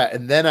can do that.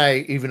 And then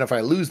even if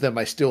I lose them,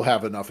 I still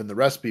have enough in the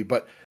recipe.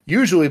 But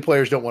usually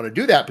players don't want to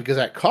do that because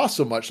that costs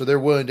so much. So they're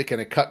willing to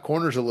kind of cut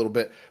corners a little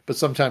bit, but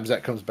sometimes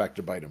that comes back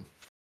to bite them.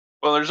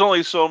 Well, there's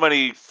only so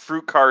many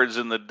fruit cards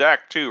in the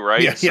deck too,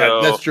 right? Yeah,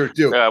 that's true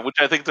too. Which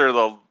I think they're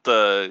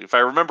the if I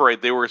remember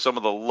right, they were some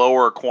of the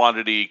lower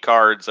quantity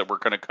cards that were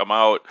going to come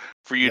out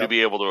for you to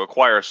be able to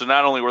acquire. So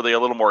not only were they a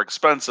little more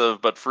expensive,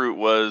 but fruit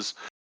was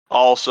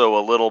also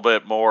a little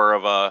bit more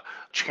of a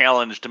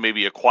challenge to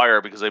maybe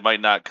acquire because they might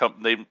not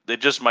come. They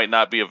just might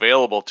not be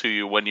available to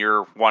you when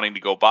you're wanting to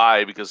go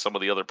buy because some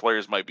of the other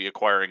players might be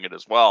acquiring it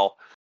as well.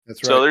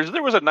 That's right. So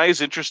there was a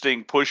nice,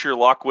 interesting push your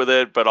luck with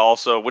it, but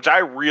also, which I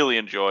really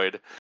enjoyed,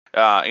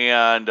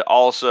 and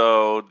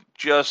also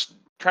just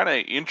kind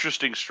of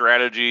interesting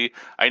strategy.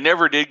 I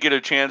never did get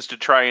a chance to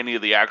try any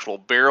of the actual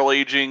barrel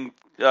aging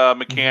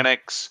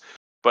mechanics,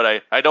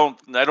 but I don't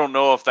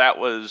know if that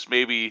was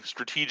maybe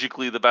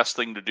strategically the best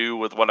thing to do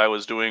with what I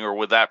was doing or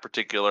with that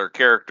particular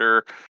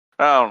character.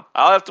 I'll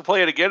have to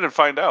play it again and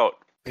find out.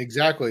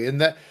 Exactly,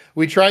 and that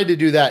we tried to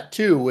do that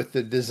too with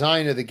the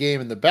design of the game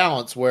and the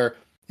balance where.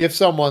 If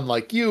someone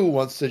like you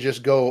wants to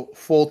just go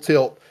full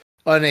tilt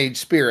unaged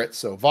spirits,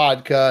 so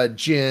vodka,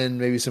 gin,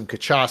 maybe some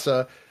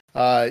cachaça,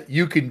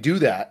 you can do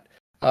that.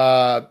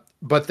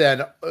 But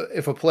then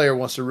if a player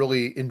wants to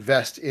really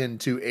invest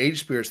into aged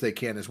spirits, they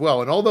can as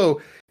well. And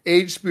although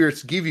aged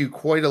spirits give you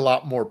quite a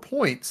lot more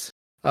points,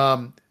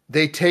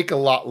 they take a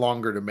lot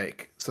longer to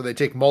make. So they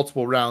take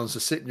multiple rounds to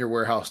sit in your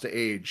warehouse to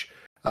age.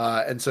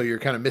 And so you're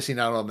kind of missing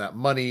out on that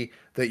money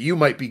that you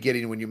might be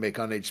getting when you make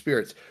unaged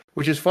spirits,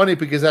 which is funny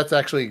because that's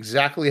actually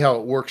exactly how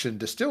it works in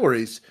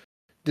distilleries.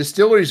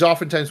 Distilleries,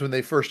 oftentimes when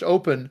they first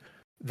open,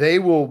 they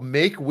will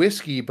make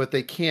whiskey, but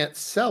they can't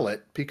sell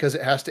it because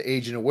it has to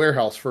age in a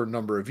warehouse for a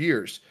number of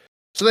years.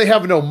 So they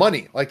have no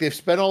money. Like they've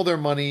spent all their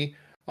money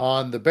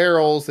on the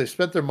barrels, they've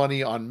spent their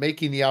money on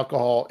making the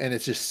alcohol, and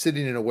it's just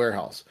sitting in a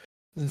warehouse.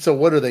 And so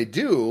what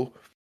do?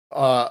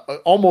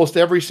 Almost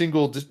every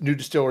single new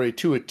distillery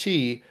to a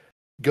T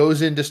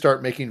goes in to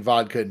start making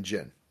vodka and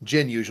gin.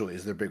 Gin usually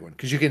is their big one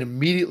because you can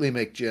immediately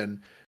make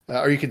gin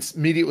or you can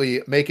immediately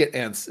make it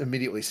and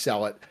immediately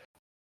sell it.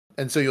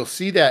 And so you'll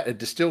see that at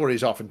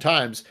distilleries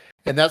oftentimes.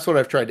 And that's what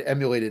I've tried to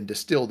emulate in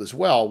distilled as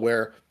well,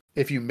 where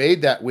if you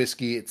made that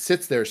whiskey, it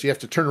sits there. So you have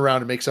to turn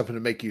around and make something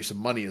to make you some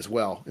money as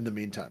well in the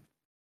meantime.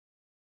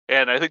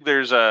 And I think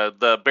there's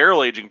the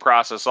barrel aging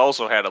process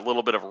also had a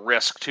little bit of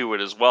risk to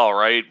it as well,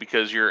 right?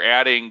 Because you're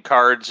adding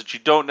cards that you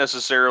don't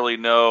necessarily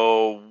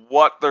know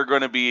what they're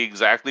going to be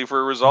exactly for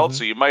a result. Mm-hmm.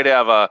 So you might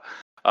have a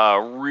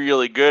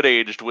really good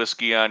aged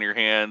whiskey on your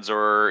hands,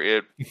 or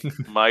it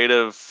might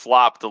have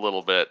flopped a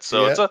little bit.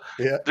 So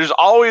there's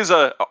always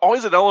an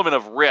element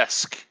of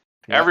risk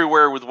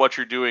everywhere with what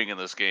you're doing in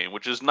this game,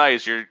 which is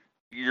nice.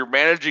 You're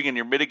managing and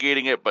you're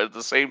mitigating it, but at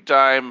the same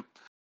time,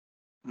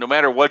 no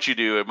matter what you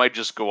do, it might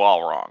just go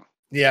all wrong.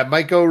 Yeah, it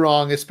might go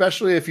wrong,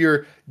 especially if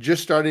you're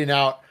just starting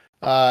out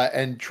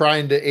and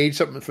trying to age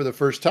something for the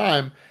first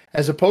time.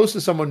 as opposed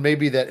to someone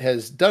maybe that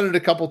has done it a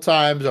couple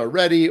times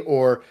already,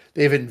 or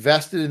they've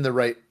invested in the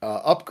right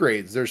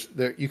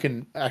upgrades. You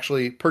can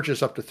actually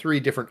purchase up to 3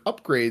 different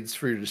upgrades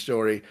for your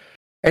distillery.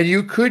 And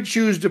you could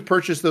choose to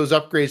purchase those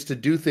upgrades to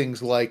do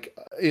things like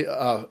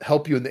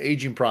help you in the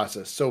aging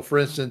process. So for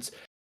instance,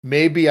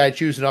 maybe I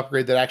choose an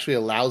upgrade that actually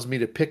allows me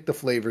to pick the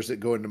flavors that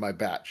go into my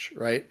batch,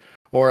 right?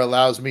 Or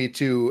allows me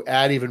to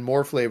add even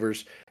more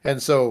flavors.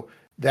 And so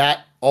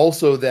that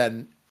also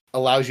then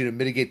allows you to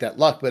mitigate that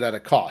luck, but at a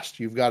cost.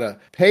 You've got to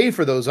pay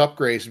for those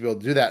upgrades to be able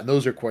to do that. And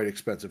those are quite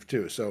expensive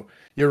too. So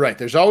you're right.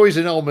 There's always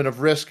an element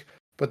of risk,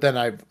 but then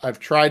I've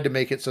tried to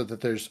make it so that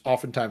there's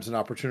oftentimes an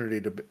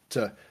opportunity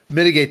to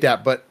mitigate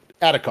that, but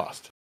at a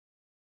cost.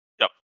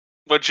 Yep.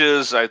 Which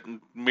is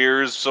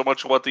mirrors so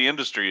much what the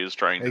industry is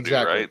trying to do,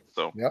 right?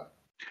 So yep.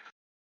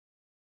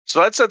 So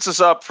that sets us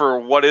up for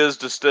what is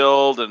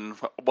Distilled and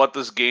what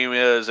this game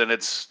is, and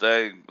it's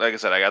like I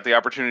said, I got the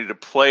opportunity to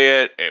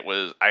play it.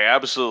 I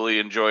absolutely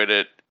enjoyed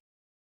it.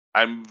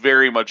 I'm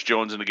very much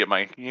jonesing to get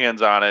my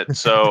hands on it.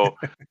 So,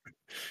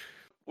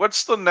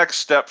 what's the next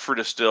step for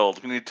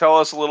Distilled? Can you tell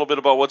us a little bit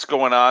about what's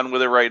going on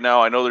with it right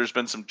now? I know there's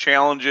been some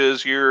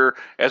challenges here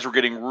as we're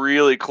getting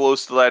really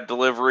close to that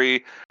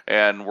delivery,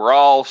 and we're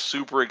all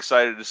super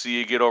excited to see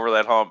you get over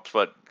that hump.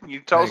 But can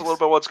you tell us a little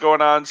bit what's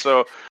going on?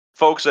 So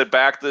folks that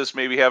backed this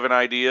maybe have an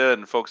idea,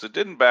 and folks that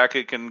didn't back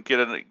it can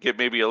get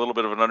maybe a little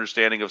bit of an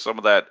understanding of some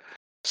of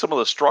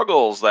the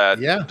struggles that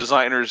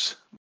designers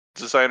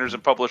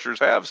and publishers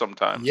have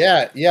sometimes.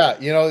 Yeah.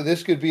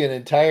 This could be an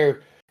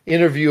entire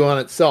interview on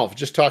itself,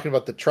 just talking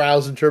about the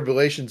trials and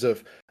tribulations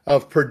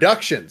of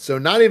production. So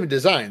not even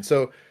design.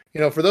 So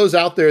for those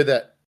out there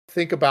that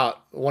think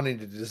about wanting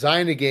to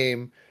design a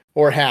game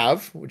or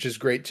have, which is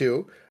great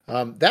too.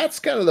 That's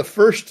kind of the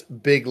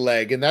first big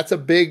leg, and that's a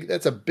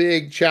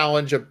big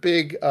challenge, a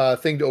big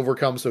thing to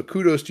overcome. So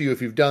kudos to you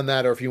if you've done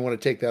that or if you want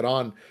to take that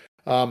on.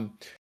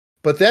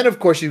 But then, of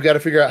course, you've got to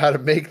figure out how to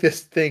make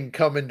this thing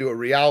come into a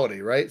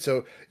reality, right?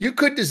 So you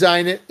could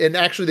design it, and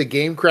actually the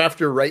Game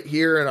Crafter right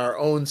here in our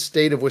own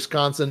state of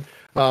Wisconsin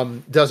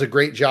does a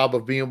great job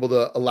of being able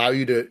to allow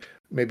you to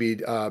maybe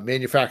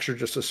manufacture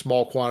just a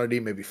small quantity,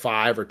 maybe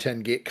 5 or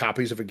 10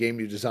 copies of a game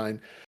you design.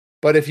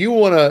 But if you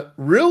want to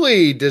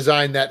really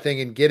design that thing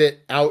and get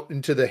it out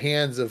into the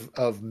hands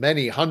of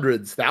many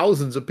hundreds,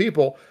 thousands of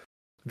people,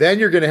 then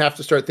you're going to have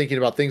to start thinking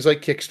about things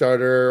like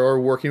Kickstarter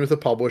or working with a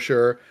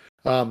publisher.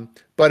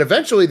 But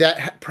eventually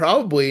that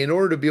probably, in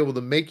order to be able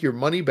to make your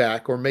money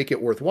back or make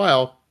it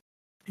worthwhile,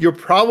 you're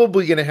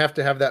probably going to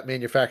have that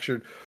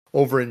manufactured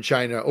over in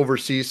China,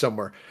 overseas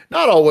somewhere.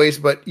 Not always,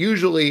 but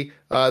usually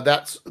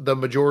that's the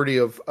majority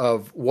of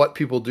what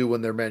people do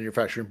when they're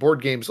manufacturing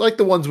board games, like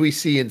the ones we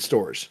see in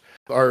stores.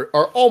 Are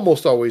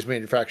almost always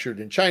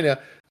manufactured in China.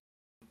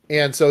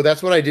 And so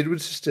that's what I did with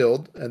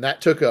Distilled. And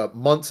that took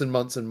months and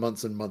months and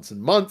months and months and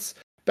months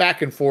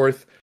back and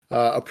forth,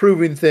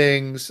 approving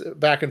things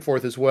back and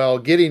forth as well,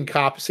 getting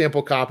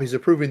sample copies,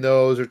 approving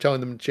those or telling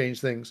them to change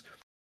things.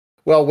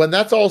 Well, when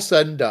that's all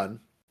said and done,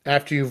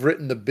 after you've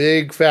written the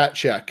big fat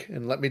check,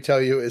 and let me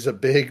tell you, is a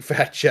big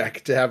fat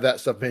check to have that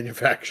stuff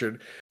manufactured,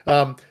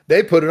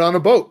 they put it on a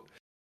boat.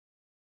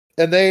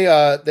 And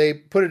they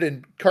put it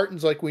in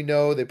cartons like we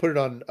know. They put it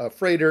on a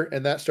freighter,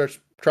 and that starts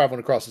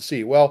traveling across the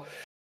sea. Well,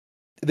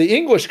 the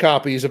English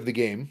copies of the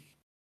game,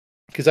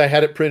 because I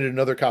had it printed in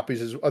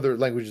other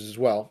languages as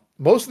well,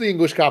 most of the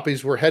English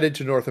copies were headed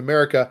to North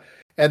America,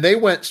 and they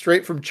went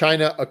straight from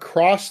China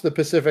across the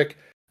Pacific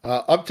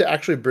up to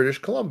actually British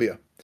Columbia.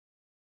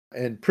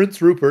 And Prince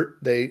Rupert,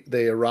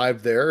 they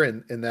arrived there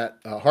in that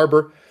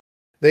harbor.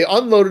 They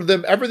unloaded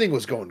them. Everything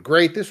was going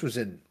great. This was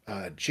in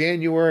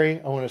January.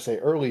 I want to say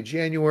early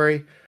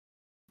January.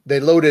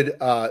 They loaded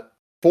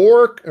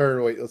 3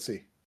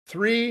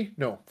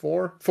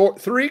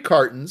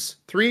 cartons,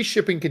 3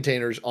 shipping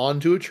containers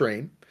onto a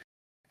train.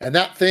 And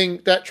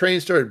that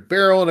train started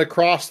barreling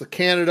across the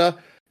Canada.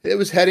 It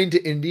was heading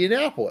to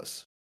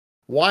Indianapolis.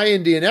 Why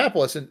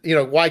Indianapolis? And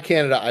why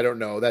Canada? I don't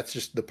know. That's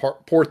just the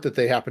port that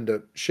they happened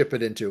to ship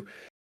it into.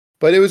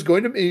 But it was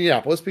going to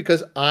Indianapolis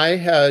because I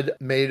had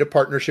made a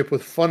partnership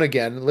with Fun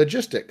Again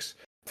Logistics.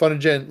 Fun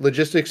Again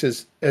Logistics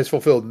has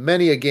fulfilled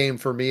many a game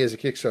for me as a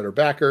Kickstarter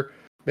backer,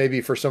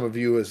 maybe for some of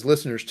you as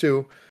listeners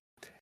too.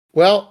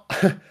 Well,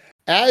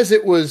 as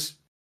it was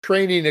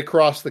training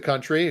across the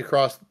country,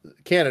 across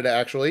Canada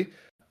actually,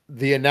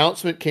 the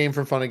announcement came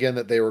from Fun Again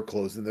that they were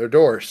closing their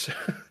doors.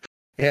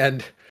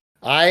 And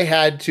I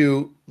had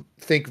to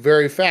think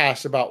very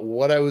fast about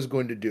what I was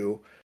going to do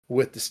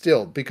with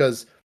Distilled,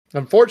 because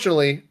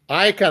unfortunately,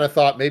 I kind of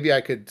thought maybe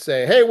I could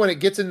say, hey, when it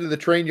gets into the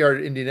train yard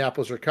at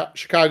Indianapolis or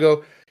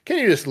Chicago, can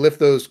you just lift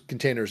those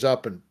containers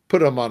up and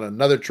put them on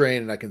another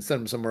train and I can send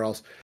them somewhere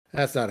else?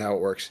 That's not how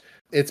it works.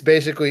 It's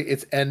basically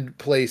its end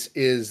place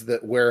is the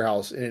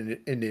warehouse in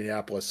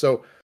Indianapolis.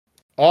 So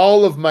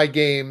all of my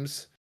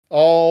games,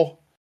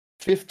 all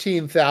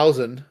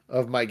 15,000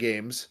 of my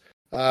games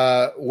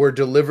were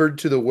delivered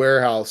to the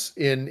warehouse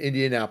in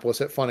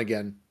Indianapolis at Fun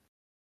Again.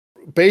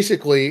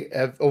 Basically,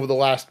 over the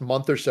last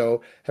month or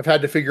so, have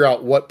had to figure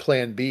out what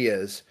plan B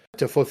is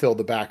to fulfill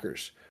the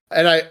backers.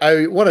 And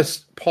I want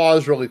to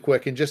pause really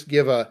quick and just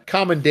give a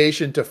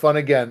commendation to Fun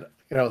Again.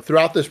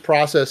 Throughout this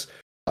process,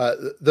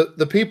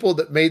 the people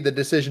that made the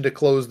decision to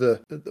close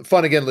the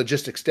Fun Again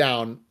logistics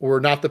down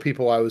were not the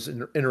people I was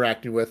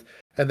interacting with,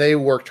 and they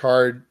worked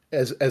hard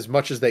as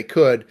much as they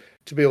could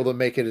to be able to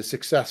make it as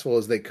successful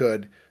as they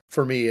could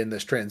for me in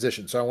this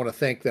transition. So I want to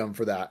thank them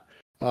for that.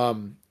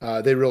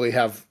 They really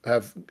have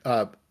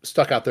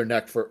stuck out their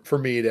neck for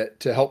me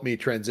to help me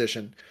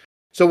transition.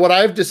 So what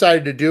I've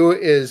decided to do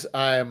is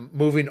I'm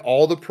moving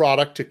all the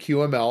product to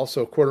QML,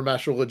 so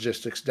Quartermaster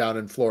Logistics down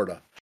in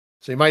Florida.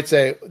 So you might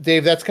say,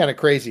 Dave, that's kind of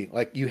crazy.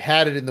 Like, you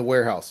had it in the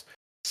warehouse.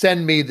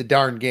 Send me the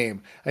darn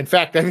game. In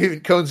fact, I've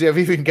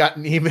even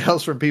gotten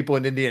emails from people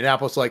in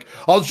Indianapolis like,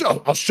 I'll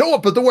show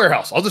up at the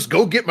warehouse. I'll just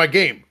go get my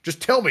game.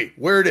 Just tell me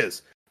where it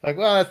is. Like,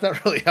 well, that's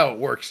not really how it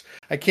works.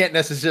 I can't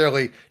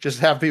necessarily just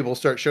have people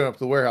start showing up at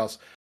the warehouse.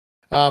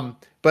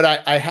 But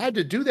I had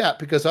to do that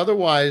because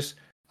otherwise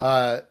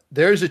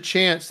there's a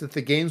chance that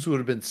the games would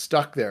have been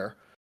stuck there.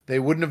 They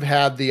wouldn't have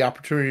had the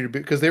opportunity to be,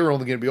 because they were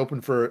only going to be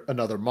open for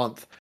another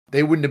month.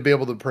 They wouldn't have been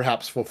able to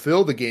perhaps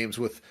fulfill the games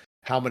with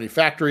how many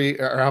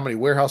factory or how many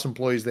warehouse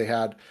employees they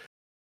had.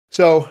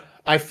 So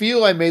I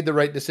feel I made the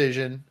right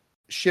decision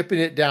shipping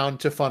it down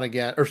to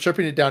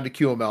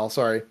QML,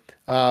 sorry,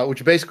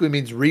 which basically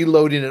means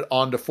reloading it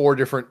onto 4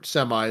 different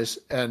semis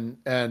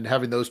and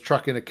having those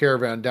truck in a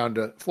caravan down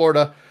to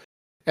Florida.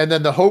 And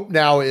then the hope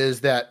now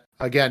is that,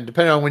 again,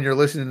 depending on when you're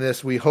listening to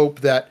this, we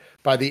hope that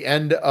by the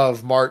end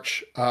of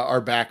March,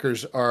 our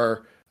backers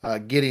are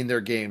getting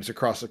their games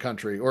across the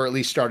country, or at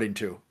least starting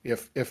to,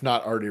 if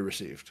not already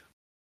received.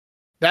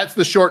 That's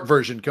the short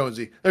version,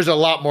 Cozy. There's a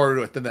lot more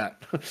to it than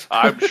that.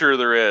 I'm sure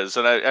there is.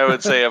 And I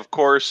would say, of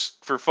course,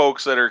 for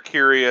folks that are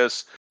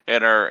curious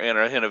and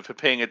are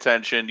paying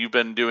attention, you've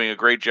been doing a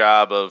great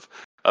job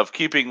of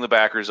keeping the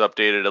backers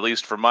updated, at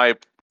least from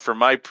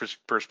my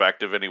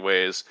perspective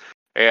anyways,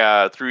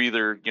 through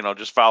either,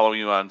 just following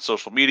you on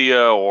social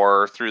media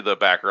or through the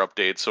backer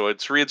updates. So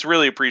it's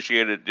really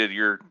appreciated.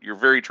 You're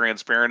very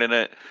transparent in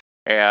it.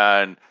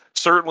 And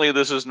certainly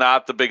this is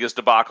not the biggest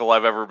debacle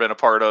I've ever been a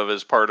part of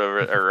as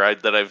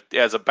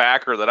a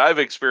backer that I've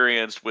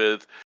experienced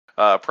with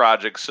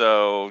projects.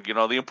 So,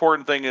 the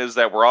important thing is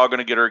that we're all going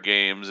to get our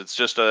games. It's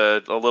just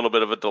a little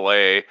bit of a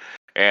delay.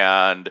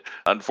 And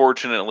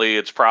unfortunately,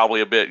 it's probably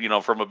a bit,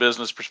 from a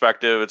business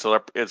perspective,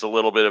 it's a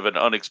little bit of an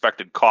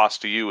unexpected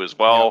cost to you as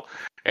well.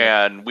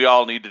 Yeah. And we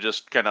all need to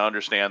just kind of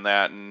understand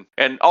that.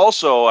 And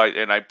also,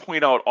 I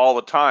point out all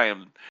the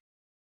time,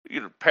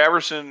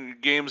 Paverson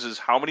Games is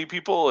how many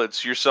people?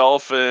 It's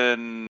yourself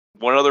and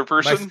one other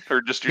person,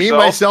 or just yourself?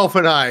 Me, myself,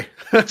 and I.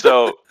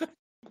 So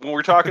when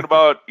we're talking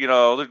about,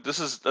 this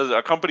is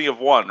a company of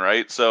one,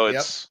 right? So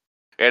it's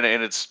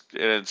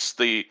it's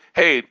the,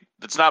 hey,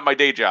 it's not my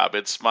day job.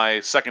 It's my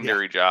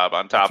secondary job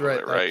on top of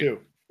it, right? Too.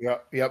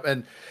 Yep.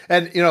 And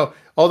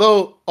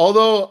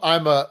although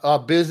I'm a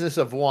business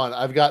of one,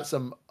 I've got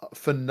some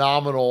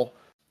phenomenal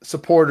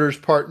supporters,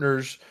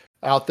 partners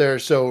out there.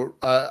 So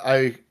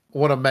I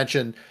want to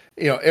mention,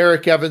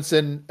 Eric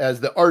Evanson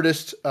as the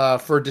artist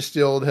for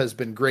Distilled has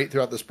been great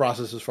throughout this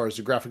process as far as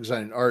the graphic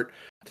design and art.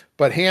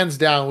 But hands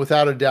down,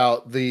 without a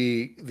doubt,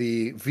 the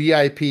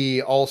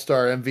VIP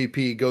All-Star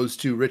MVP goes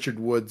to Richard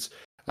Woods.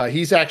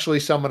 He's actually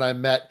someone I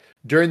met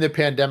during the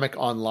pandemic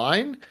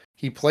online.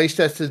 He play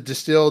tested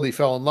Distilled. He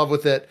fell in love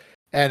with it.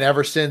 And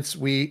ever since,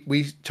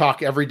 we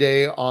talk every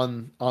day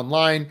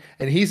online,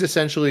 and he's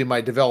essentially my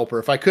developer.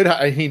 If I could,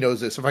 he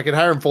knows this. If I could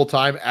hire him full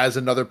time as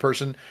another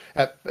person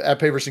at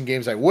Paverson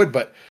Games, I would,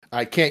 but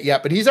I can't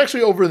yet. But he's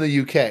actually over in the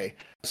UK,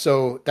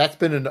 so that's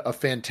been a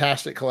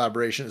fantastic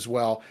collaboration as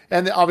well.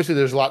 And obviously,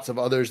 there's lots of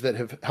others that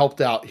have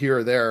helped out here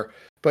or there.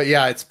 But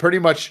yeah, it's pretty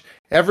much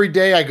every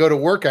day I go to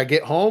work, I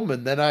get home,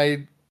 and then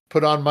I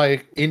put on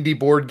my indie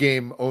board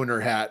game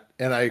owner hat,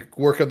 and I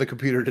work on the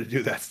computer to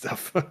do that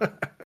stuff.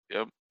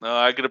 Yep. No,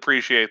 I can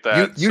appreciate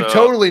that. You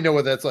totally know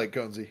what that's like,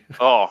 Cozy.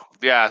 Oh,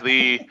 yeah.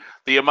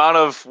 The amount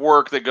of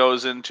work that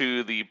goes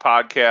into the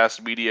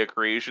podcast media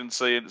creation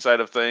side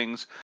of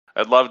things,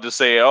 I'd love to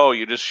say,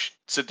 you just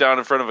sit down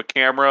in front of a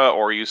camera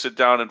or you sit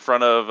down in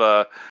front of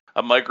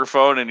a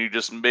microphone and you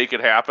just make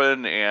it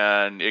happen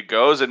and it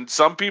goes. And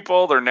some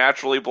people, they're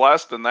naturally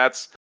blessed, and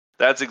that's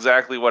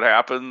exactly what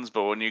happens.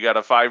 But when you got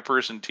a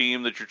 5-person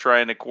team that you're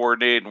trying to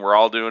coordinate and we're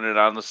all doing it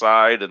on the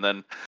side, and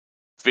then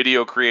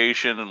video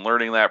creation and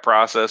learning that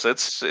process,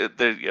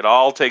 it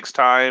all takes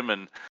time,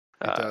 and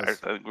I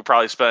think we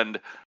probably spend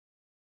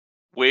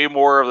way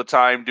more of the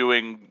time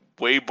doing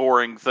way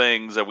boring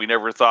things that we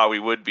never thought we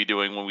would be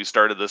doing when we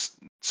started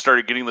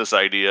getting this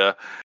idea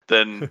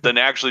than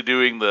actually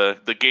doing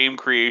the game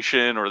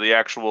creation or the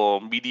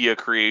actual media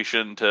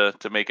creation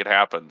to make it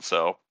happen.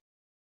 So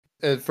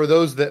for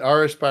those that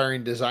are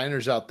aspiring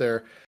designers out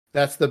there,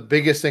 that's the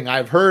biggest thing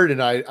I've heard,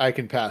 and I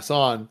can pass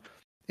on,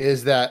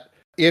 is that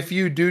if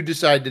you do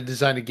decide to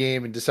design a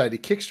game and decide to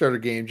kickstart a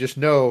game, just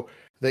know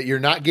that you're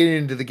not getting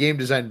into the game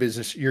design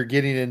business. You're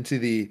getting into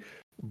the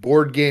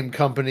board game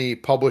company,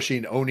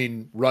 publishing,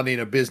 owning, running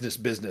a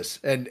business.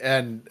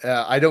 And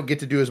I don't get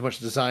to do as much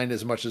design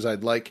as much as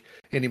I'd like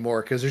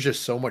anymore because there's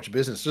just so much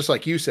business. Just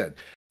like you said,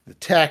 the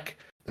tech,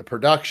 the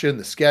production,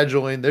 the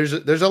scheduling,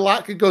 there's a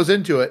lot that goes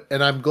into it,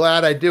 and I'm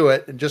glad I do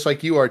it, and just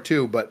like you are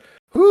too, but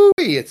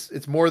whoo-wee,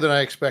 it's more than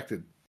I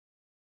expected.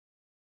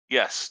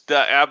 Yes,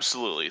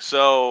 absolutely.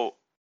 So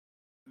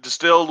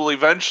Distilled will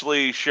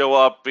eventually show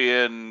up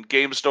in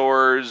game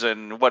stores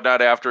and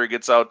whatnot after it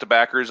gets out to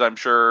backers, I'm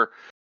sure.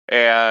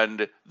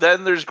 And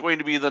then there's going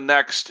to be the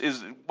next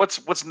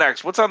what's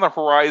next? What's on the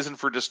horizon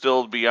for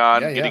Distilled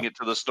beyond getting it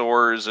to the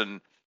stores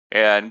and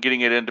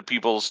getting it into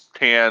people's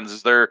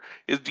hands? Do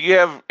you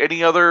have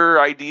any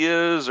other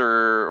ideas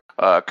or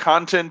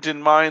content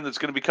in mind that's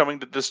going to be coming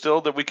to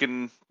Distilled that we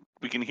can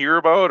hear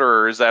about,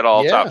 or is that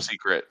all top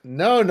secret?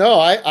 No,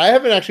 I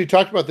haven't actually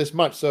talked about this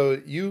much.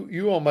 So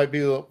you all might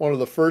be one of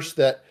the first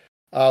that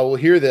will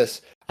hear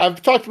this.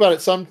 I've talked about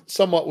it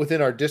somewhat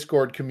within our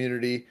Discord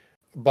community,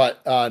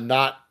 but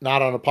not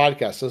on a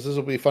podcast. So this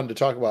will be fun to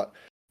talk about.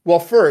 Well,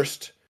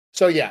 first,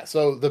 so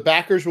the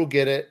backers will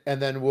get it,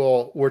 and then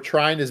we're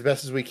trying as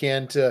best as we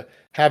can to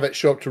have it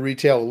show up to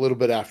retail a little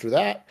bit after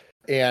that.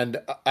 And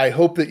I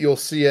hope that you'll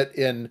see it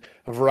in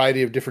a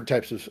variety of different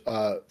types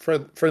of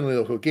friendly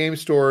local game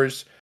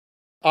stores.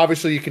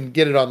 Obviously, you can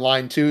get it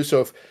online too.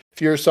 So if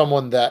you're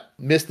someone that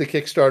missed the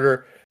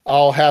Kickstarter,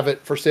 I'll have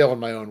it for sale on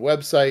my own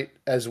website,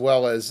 as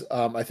well as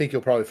I think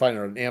you'll probably find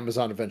it on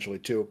Amazon eventually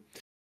too.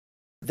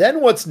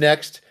 Then what's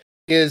next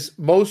is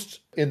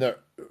most in the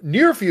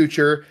near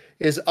future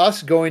is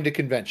us going to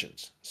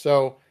conventions.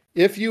 So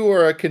if you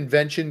are a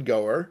convention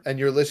goer and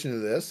you're listening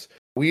to this,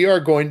 we are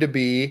going to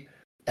be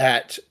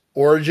at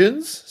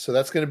Origins. So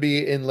that's going to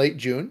be in late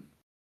June.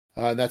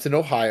 And that's in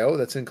Ohio.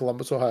 That's in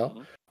Columbus, Ohio.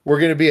 Mm-hmm. We're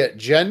going to be at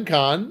Gen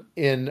Con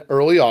in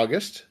early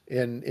August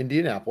in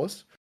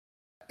Indianapolis.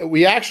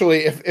 We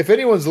actually, if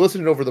anyone's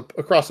listening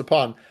across the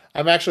pond,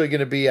 I'm actually going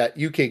to be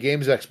at UK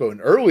Games Expo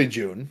in early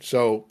June.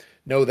 So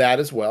know that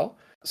as well.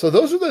 So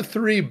those are the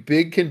three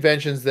big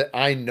conventions that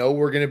I know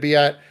we're going to be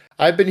at.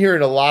 I've been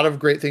hearing a lot of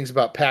great things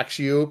about PAX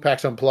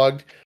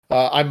Unplugged.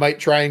 I might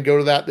try and go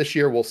to that this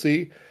year. We'll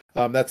see.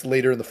 That's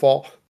later in the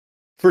fall.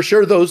 For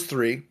sure, those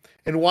three.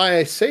 And why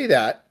I say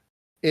that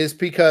is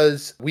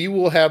because we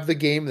will have the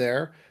game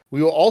there.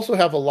 We will also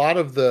have a lot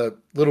of the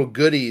little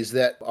goodies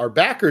that our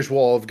backers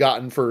will have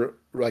gotten for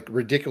like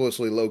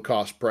ridiculously low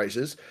cost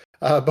prices.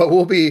 But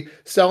we'll be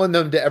selling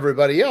them to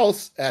everybody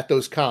else at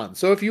those cons.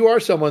 So if you are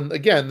someone,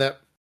 again, that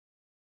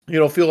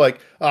feel like,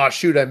 oh,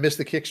 shoot, I missed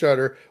the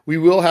Kickstarter, we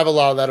will have a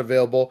lot of that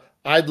available.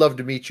 I'd love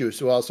to meet you.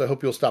 So I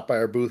hope you'll stop by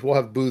our booth. We'll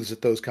have booths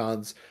at those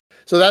cons.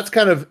 So that's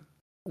kind of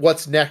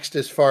what's next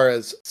as far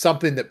as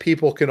something that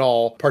people can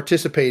all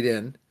participate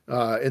in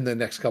the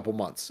next couple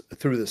months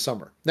through the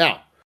summer.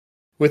 Now,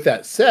 with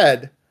that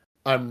said,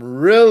 I'm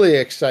really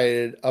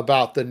excited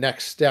about the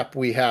next step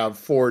we have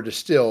for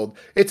Distilled.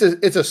 It's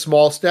a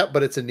small step,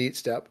 but it's a neat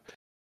step.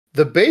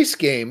 The base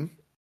game,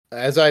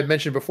 as I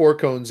mentioned before,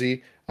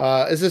 Conzi,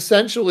 is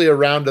essentially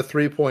around a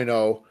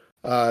 3.0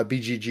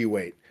 BGG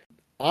weight.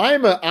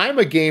 I'm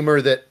a gamer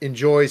that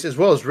enjoys, as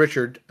well as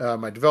Richard,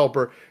 my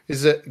developer,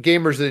 is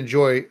gamers that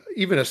enjoy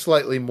even a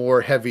slightly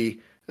more heavy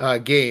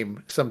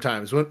game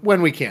sometimes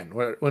when we can,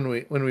 when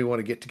we want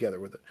to get together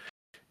with it.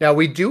 Now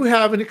we do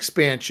have an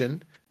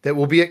expansion that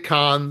will be at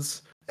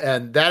cons,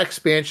 and that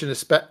expansion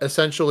is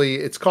essentially,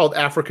 it's called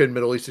Africa and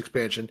Middle East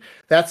expansion.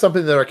 That's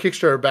something that our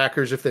Kickstarter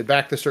backers, if they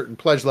back the certain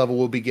pledge level,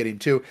 will be getting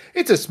too.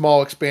 It's a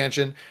small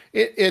expansion.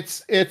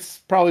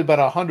 It's probably about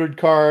 100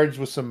 cards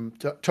with some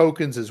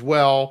tokens as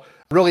well.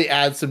 Really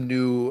adds some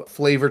new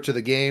flavor to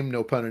the game,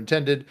 no pun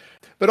intended,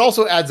 but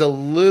also adds a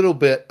little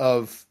bit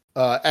of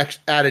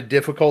added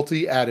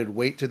difficulty, added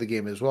weight to the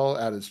game as well,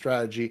 added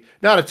strategy.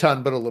 Not a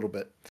ton, but a little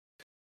bit.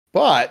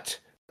 But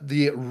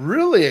the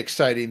really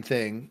exciting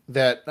thing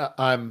that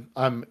I'm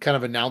kind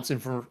of announcing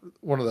for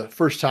one of the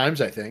first times,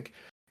 I think,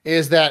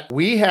 is that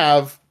we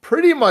have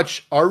pretty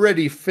much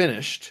already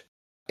finished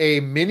a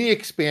mini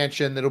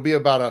expansion that'll be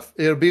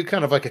it'll be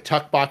kind of like a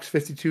tuck box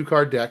 52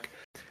 card deck.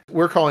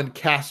 We're calling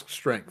Cask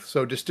Strength.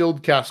 So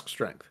Distilled Cask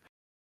Strength.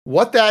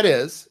 What that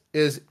is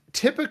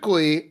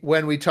typically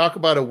when we talk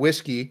about a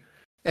whiskey,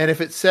 and if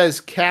it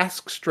says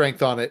cask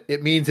strength on it,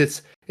 it means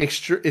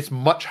it's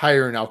much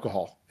higher in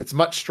alcohol. It's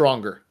much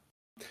stronger.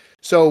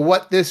 So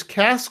what this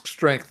cask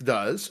strength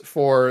does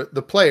for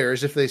the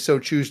players, if they so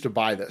choose to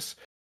buy this,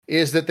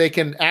 is that they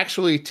can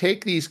actually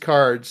take these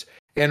cards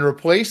and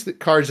replace the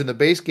cards in the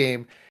base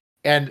game,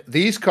 and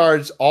these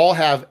cards all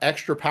have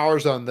extra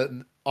powers on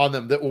them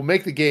that will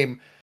make the game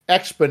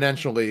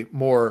exponentially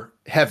more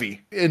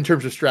heavy in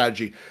terms of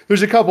strategy.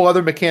 There's a couple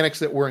other mechanics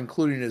that we're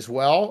including as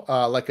well,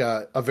 like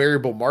a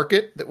variable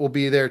market that will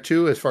be there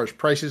too, as far as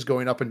prices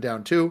going up and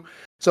down too.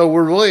 So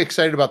we're really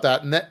excited about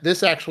that. And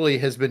this actually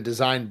has been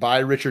designed by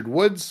Richard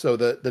Woods. So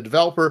the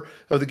developer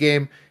of the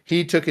game,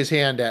 he took his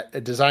hand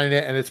at designing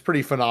it, and it's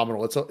pretty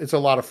phenomenal. It's a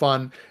lot of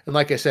fun. And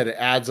like I said, it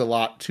adds a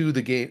lot to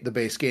the game, the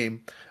base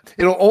game.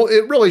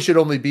 It really should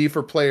only be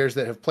for players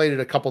that have played it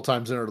a couple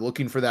times and are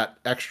looking for that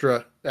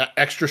extra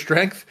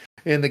strength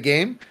in the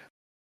game.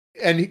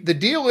 And the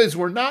deal is,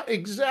 we're not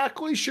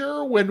exactly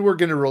sure when we're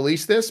going to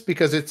release this,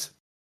 because it's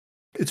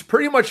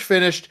pretty much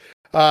finished.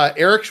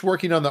 Eric's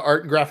working on the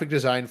art and graphic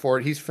design for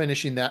it. He's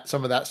finishing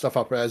some of that stuff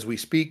up as we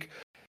speak.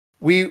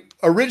 We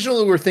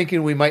originally were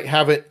thinking we might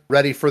have it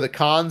ready for the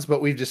cons,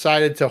 but we've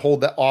decided to hold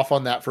that off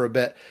on that for a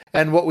bit.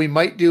 And what we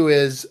might do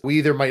is we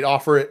either might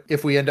offer it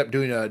if we end up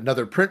doing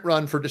another print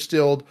run for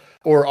Distilled,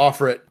 or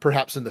offer it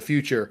perhaps in the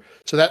future.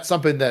 So that's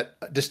something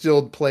that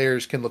Distilled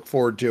players can look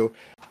forward to.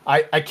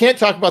 I can't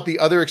talk about the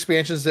other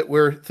expansions that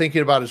we're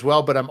thinking about as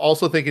well, but I'm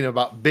also thinking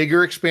about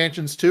bigger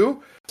expansions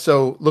too.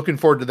 So looking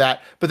forward to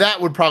that. But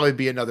that would probably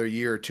be another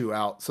year or two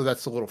out. So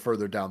that's a little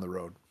further down the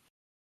road.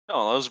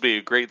 Oh, those would be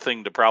a great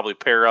thing to probably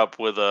pair up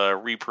with a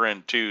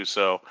reprint too.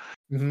 So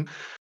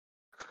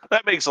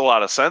that makes a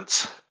lot of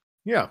sense.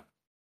 Yeah.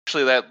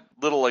 Actually, that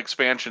little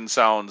expansion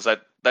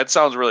that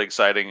sounds really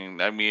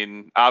exciting. I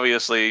mean,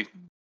 obviously,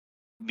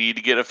 I need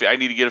to get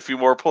a few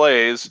more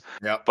plays.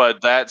 Yeah.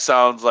 But that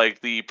sounds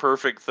like the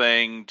perfect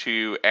thing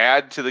to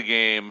add to the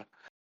game.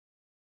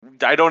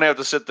 I don't have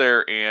to sit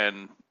there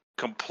and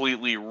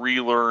completely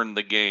relearn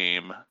the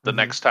game the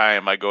next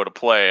time I go to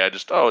play.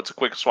 It's a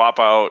quick swap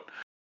out.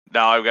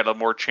 Now I've got a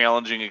more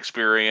challenging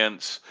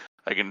experience.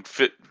 I can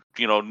fit,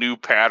 new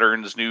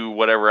patterns, new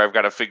whatever I've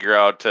got to figure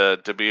out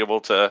to be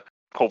able to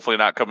hopefully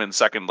not come in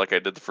second like I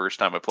did the first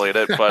time I played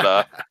it.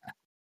 But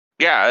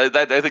yeah,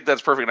 I think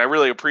that's perfect. And I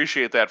really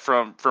appreciate that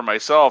from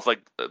myself.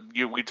 Like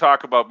we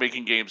talk about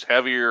making games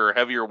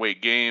heavier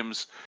weight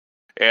games,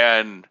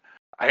 and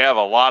I have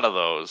a lot of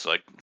those.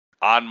 Like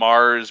On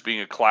Mars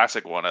being a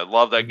classic one. I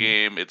love that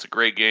game. It's a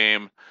great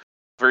game,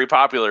 very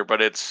popular,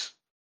 but it's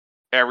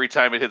every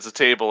time it hits the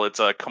table, it's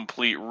a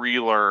complete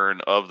relearn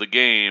of the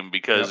game,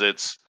 because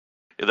it's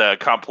the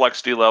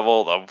complexity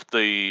level of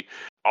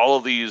all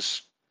of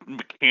these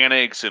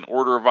mechanics and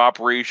order of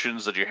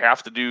operations that you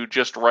have to do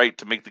just right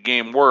to make the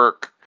game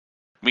work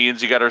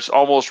means you got to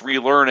almost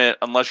relearn it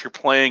unless you're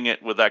playing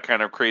it with that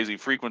kind of crazy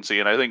frequency.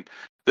 And I think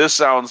this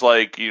sounds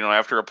like,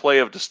 after a play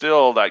of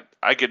Distilled,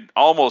 I could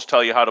almost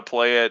tell you how to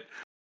play it,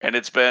 and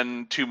it's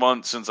been 2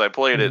 months since I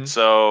played it.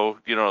 So,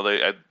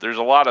 there's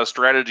a lot of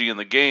strategy in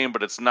the game,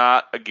 but it's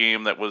not a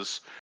game that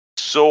was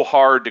so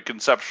hard to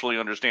conceptually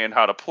understand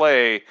how to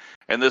play.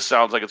 And this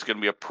sounds like it's going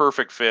to be a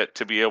perfect fit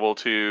to be able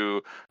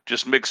to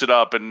just mix it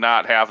up and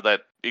not have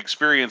that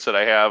experience that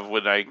I have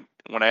when I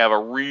have a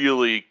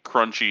really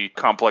crunchy,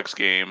 complex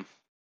game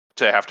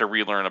to have to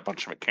relearn a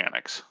bunch of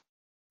mechanics.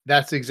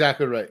 That's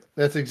exactly right.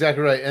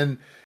 And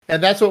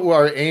that's what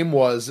our aim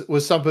was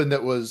something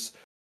that was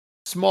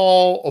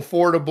small,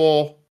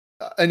 affordable,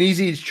 an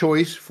easy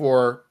choice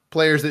for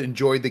players that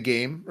enjoyed the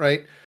game,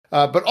 right?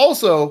 But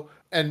also,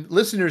 and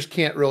listeners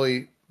can't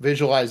really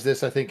visualize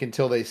this, I think,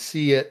 until they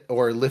see it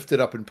or lift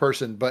it up in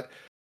person. But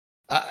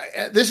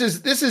this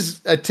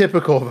is a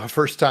typical of a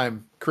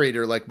first-time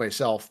creator like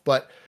myself.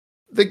 But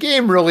the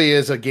game really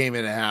is a game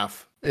and a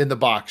half in the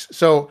box.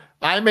 So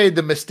I made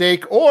the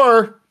mistake,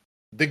 or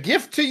the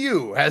gift to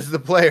you as the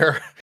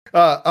player,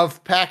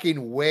 of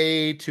packing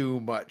way too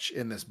much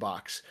in this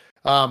box.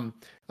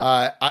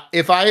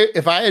 If I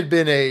had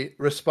been a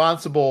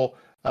responsible,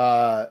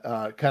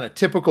 kind of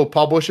typical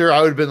publisher,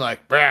 I would have been like,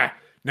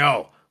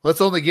 no,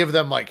 let's only give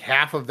them like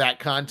half of that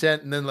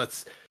content, and then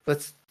let's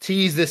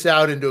tease this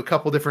out into a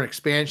couple different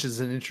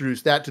expansions and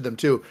introduce that to them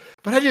too.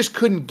 But I just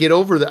couldn't get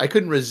over that. I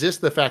couldn't resist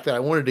the fact that I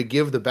wanted to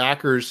give the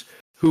backers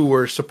who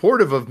were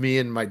supportive of me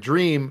and my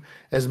dream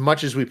as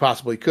much as we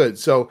possibly could.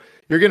 So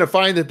you're going to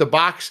find that the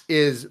box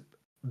is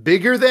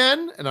bigger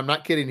than, and I'm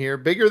not kidding here,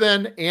 bigger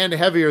than and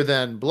heavier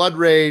than Blood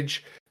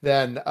Rage,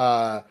 than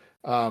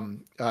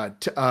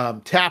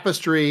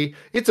Tapestry.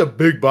 It's a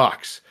big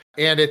box,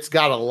 and it's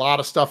got a lot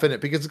of stuff in it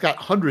because it's got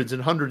hundreds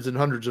and hundreds and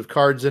hundreds of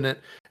cards in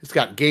it. It's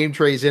got game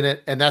trays in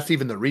it, and that's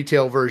even the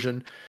retail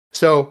version.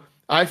 So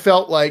I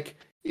felt like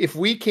if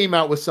we came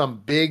out with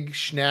some big,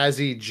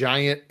 schnazzy,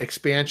 giant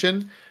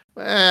expansion,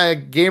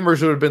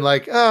 gamers would have been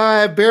like,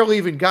 I've barely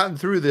even gotten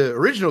through the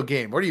original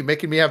game. What are you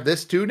making me have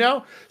this too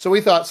now? So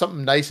we thought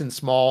something nice and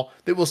small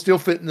that will still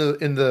fit in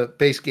the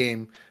base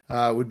game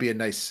would be a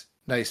nice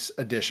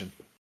addition.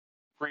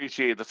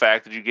 Appreciate the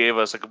fact that you gave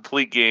us a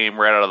complete game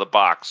right out of the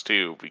box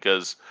too,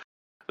 because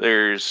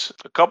there's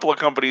a couple of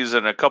companies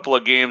and a couple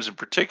of games in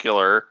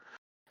particular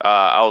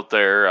out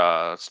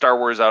there. Star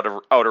Wars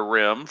Outer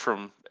Rim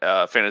from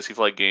Fantasy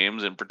Flight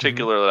Games in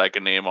particular that I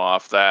can name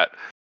off, that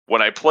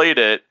when I played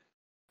it,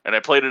 and I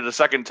played it a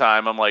second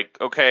time, I'm like,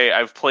 okay,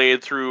 I've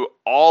played through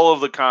all of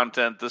the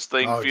content. This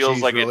thing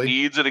feels like really? It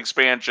needs an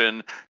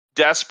expansion.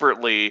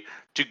 desperately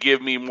to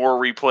give me more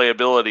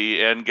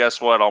replayability, and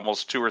guess what?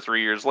 Almost 2 or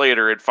 3 years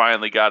later, it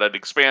finally got an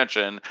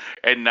expansion,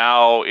 and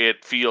now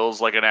it feels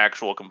like an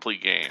actual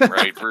complete game,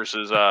 right?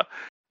 versus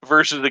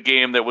a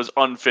game that was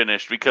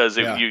unfinished because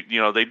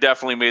they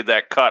definitely made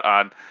that cut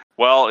on.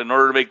 Well, in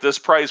order to make this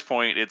price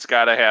point, it's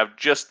got to have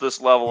just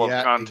this level of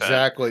content.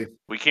 Exactly.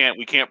 We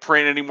can't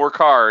print any more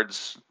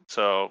cards.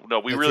 So no,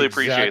 we really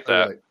appreciate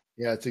that. Right.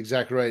 Yeah, it's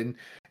exactly right.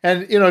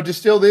 And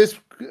Distilled is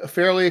a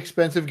fairly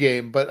expensive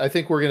game, but I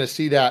think we're going to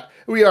see that.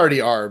 We already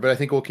are, but I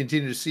think we'll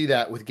continue to see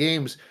that with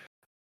games.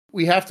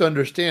 We have to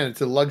understand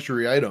it's a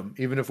luxury item,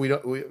 even if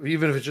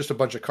even if it's just a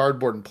bunch of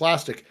cardboard and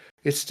plastic,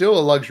 it's still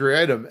a luxury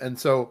item. And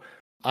so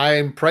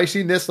I'm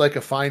pricing this like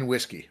a fine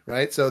whiskey,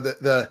 right? So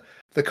the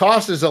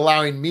cost is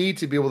allowing me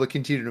to be able to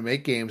continue to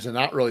make games and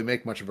not really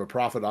make much of a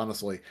profit,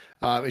 honestly.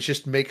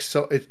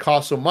 It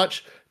costs so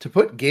much to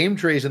put game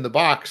trays in the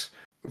box,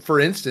 for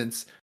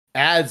instance,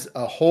 adds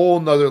a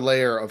whole nother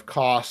layer of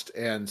cost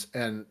and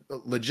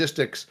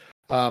logistics.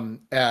 And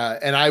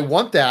I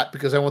want that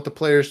because I want the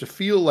players to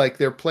feel like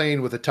they're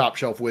playing with a top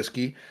shelf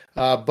whiskey.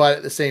 But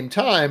at the same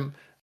time,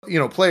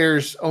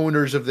 players,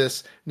 owners of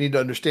this need to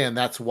understand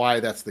that's why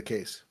that's the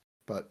case.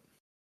 But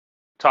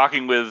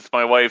talking with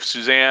my wife,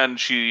 Suzanne,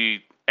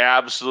 she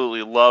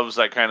absolutely loves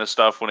that kind of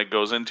stuff when it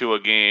goes into a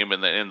game,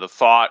 and the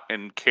thought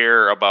and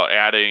care about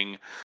adding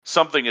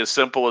something as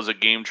simple as a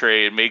game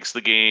tray. It makes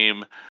the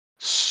game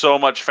so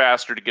much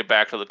faster to get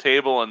back to the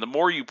table, and the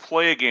more you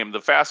play a game,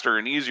 the faster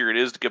and easier it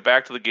is to get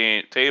back to the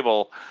game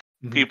table.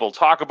 Mm-hmm. People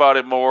talk about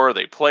it more,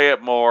 they play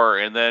it more,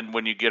 and then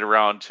when you get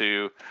around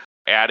to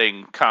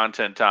adding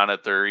content on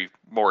it, they're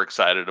more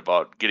excited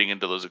about getting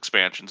into those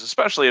expansions,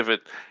 especially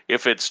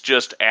if it's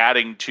just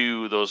adding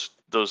to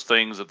those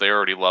things that they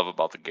already love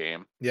about the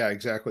game. Yeah,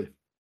 exactly.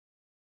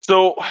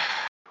 So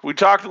we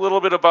talked a little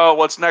bit about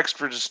what's next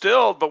for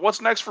Distilled, but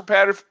what's next for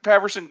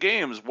Paverson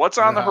Games? What's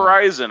on the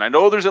horizon? I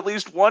know there's at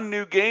least one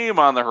new game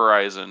on the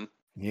horizon.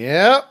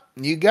 Yeah,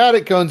 you got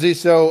it, Conzi.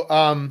 So,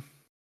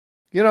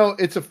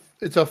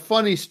 it's a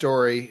funny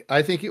story.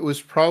 I think it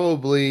was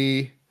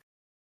probably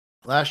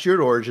last year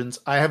at Origins.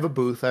 I have a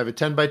booth. I have a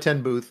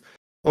 10x10 booth,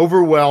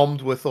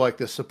 overwhelmed with like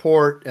the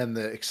support and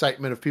the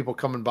excitement of people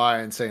coming by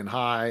and saying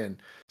hi,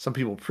 and some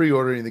people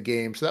pre-ordering the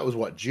game. So that was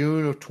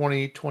June of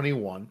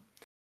 2021,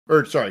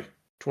 or sorry,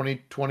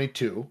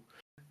 2022.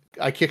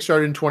 I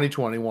kickstarted in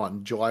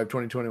 2021, July of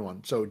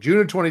 2021. So June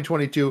of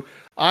 2022,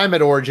 I'm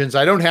at Origins.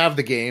 I don't have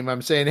the game.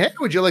 I'm saying, hey,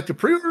 would you like to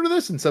pre-order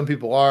this? And some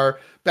people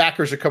are.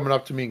 Backers are coming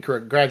up to me and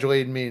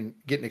congratulating me and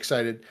getting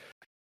excited.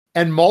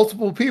 And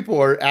multiple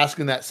people are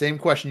asking that same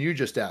question you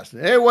just asked.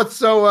 Hey, what's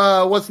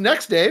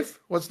next, Dave?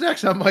 What's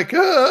next? I'm like,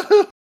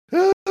 I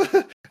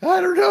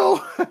don't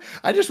know.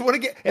 I just want to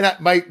get, and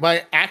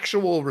my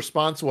actual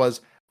response was,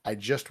 I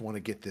just want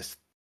to get this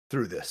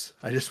through this.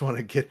 I just want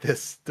to get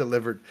this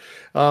delivered.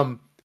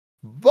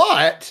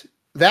 But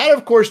that,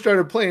 of course,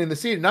 started playing in the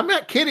seed. And I'm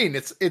not kidding.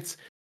 It's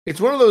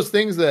one of those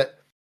things that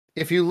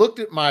if you looked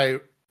at my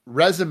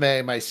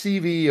resume, my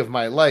CV of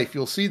my life,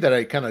 you'll see that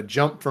I kind of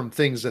jump from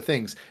things to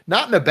things.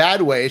 Not in a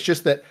bad way. It's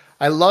just that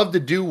I love to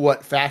do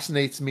what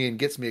fascinates me and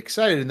gets me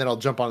excited, and then I'll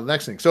jump on the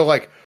next thing. So,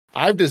 like,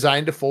 I've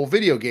designed a full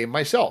video game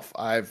myself.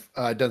 I've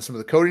done some of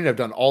the coding. I've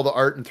done all the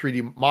art and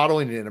 3D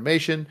modeling and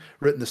animation,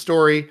 written the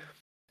story.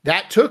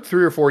 That took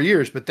 3 or 4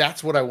 years, but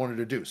that's what I wanted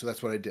to do. So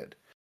that's what I did.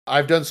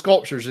 I've done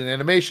sculptures and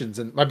animations,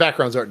 and my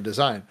background's art and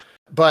design.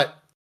 But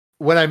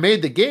when I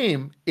made the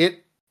game,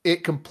 it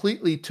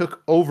completely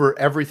took over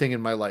everything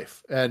in my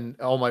life. And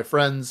all my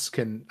friends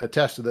can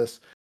attest to this.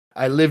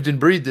 I lived and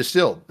breathed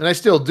Distilled, and I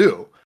still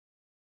do.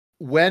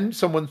 When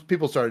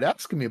people started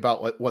asking me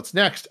about what's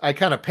next, I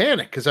kind of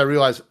panicked because I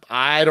realized,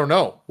 I don't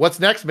know. What's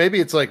next?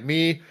 Maybe it's like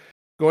me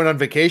going on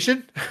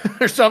vacation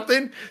or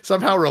something,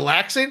 somehow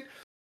relaxing.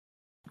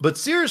 But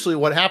seriously,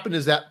 what happened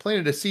is that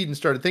planted a seed and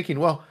started thinking,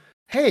 well,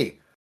 hey,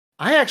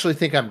 I actually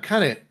think I'm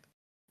kind of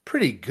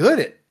pretty good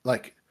at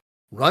like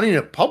running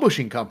a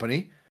publishing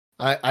company.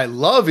 I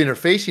love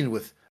interfacing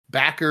with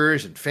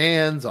backers and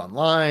fans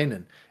online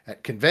and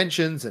at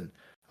conventions, and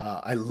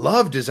I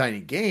love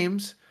designing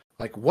games.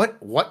 Like,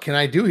 what can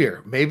I do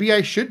here? Maybe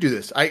I should do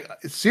this. I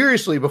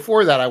seriously,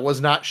 before that, I was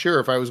not sure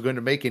if I was going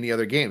to make any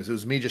other games. It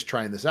was me just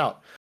trying this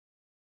out.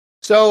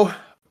 So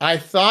I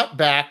thought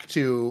back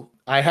to,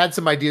 I had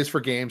some ideas for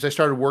games. I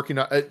started working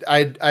on,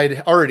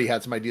 I'd already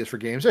had some ideas for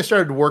games. I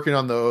started working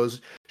on those,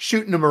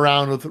 shooting them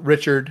around with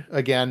Richard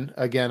again.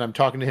 I'm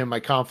talking to him, my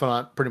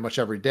confidant, pretty much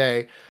every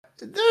day.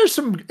 There's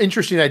some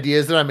interesting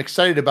ideas that I'm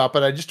excited about,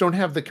 but I just don't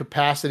have the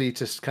capacity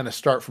to kind of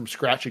start from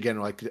scratch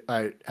again like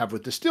I have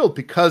with Distilled,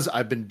 because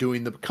I've been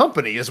doing the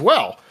company as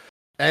well.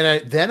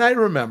 And then I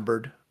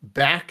remembered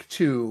back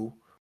to,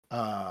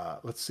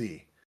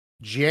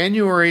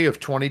 January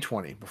of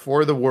 2020,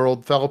 before the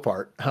world fell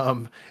apart.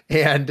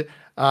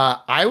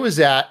 I was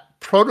at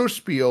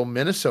Protospiel,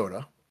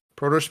 Minnesota.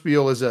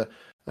 Protospiel is an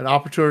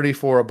opportunity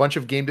for a bunch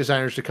of game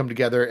designers to come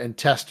together and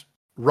test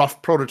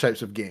rough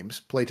prototypes of games,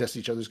 play test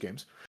each other's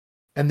games.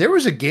 And there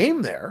was a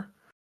game there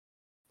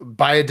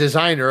by a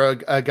designer,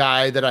 a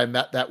guy that I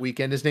met that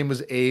weekend. His name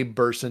was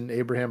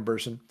Abraham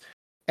Burson.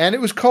 And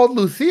it was called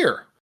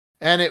Luthier.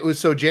 And it was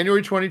so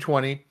January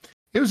 2020.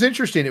 It was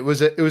interesting. It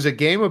was a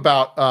game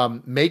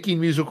about making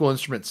musical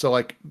instruments. So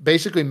like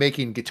basically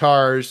making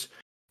guitars,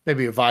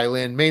 maybe a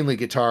violin, mainly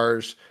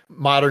guitars,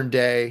 modern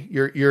day.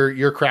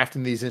 You're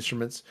crafting these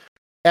instruments.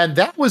 And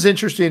that was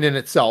interesting in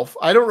itself.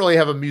 I don't really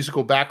have a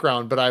musical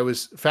background, but I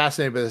was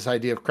fascinated by this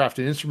idea of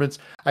crafting instruments.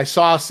 I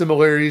saw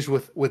similarities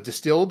with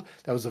Distilled.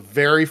 That was the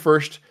very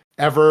first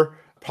ever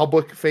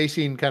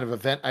public-facing kind of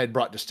event I had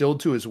brought Distilled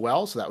to as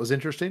well. So that was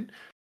interesting.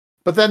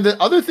 But then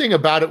the other thing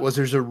about it was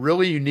there's a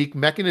really unique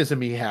mechanism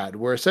he had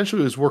where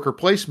essentially it was worker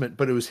placement,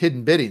 but it was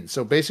hidden bidding.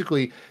 So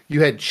basically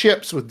you had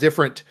chips with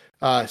different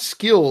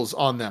skills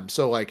on them.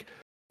 So like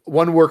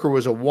one worker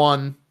was a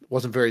 1,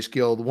 wasn't very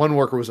skilled. One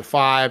worker was a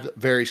 5,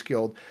 very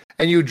skilled.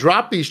 And you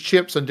drop these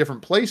chips on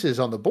different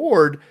places on the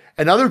board,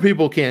 and other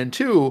people can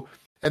too.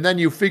 And then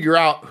you figure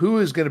out who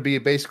is going to be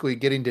basically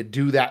getting to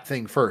do that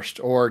thing first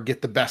or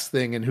get the best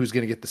thing and who's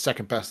going to get the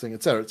second best thing,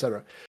 et cetera, et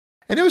cetera.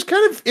 And it was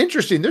kind of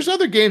interesting. There's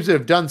other games that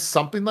have done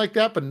something like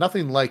that, but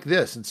nothing like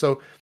this. And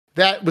so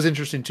that was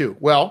interesting too.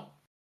 Well,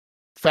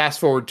 fast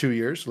forward 2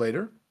 years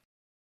later,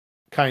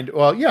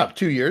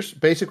 2 years,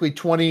 basically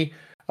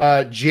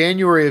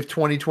January of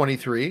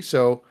 2023.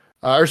 So,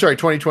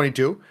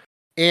 2022.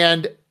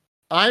 And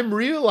I'm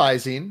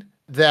realizing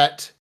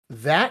that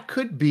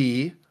could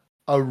be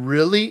a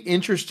really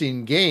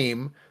interesting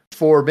game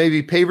for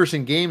maybe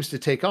Paverson Games to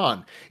take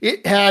on.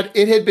 It had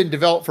been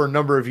developed for a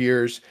number of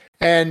years,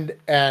 and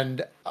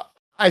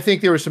I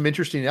think there were some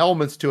interesting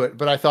elements to it,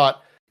 but I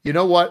thought, you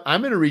know what?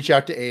 I'm going to reach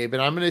out to Abe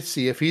and I'm going to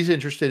see if he's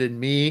interested in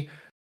me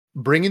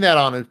bringing that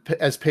on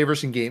as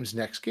Paverson Games'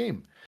 next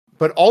game,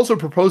 but also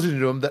proposing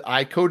to him that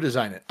I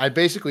co-design it. I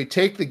basically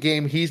take the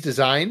game he's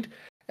designed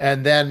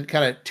and then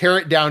kind of tear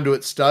it down to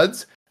its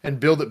studs and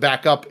build it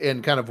back up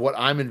in kind of what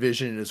I'm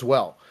envisioning as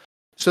well.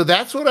 So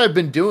that's what I've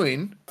been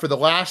doing for the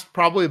last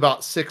probably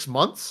about 6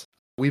 months.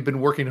 We've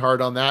been working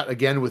hard on that,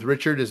 again, with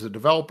Richard as the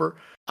developer,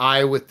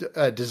 I with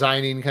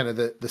designing kind of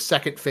the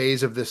second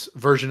phase of this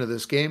version of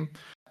this game.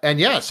 And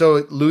yeah,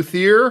 so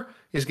Luthier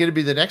is going to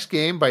be the next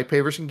game by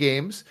Paverson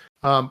Games.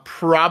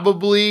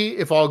 Probably,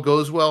 if all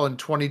goes well, in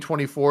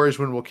 2024 is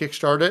when we'll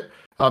kickstart it.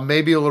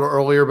 Maybe a little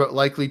earlier, but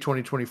likely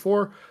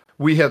 2024.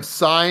 We have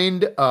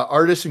signed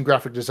artists and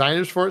graphic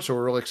designers for it, so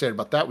we're really excited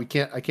about that.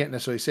 I can't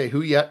necessarily say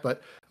who yet,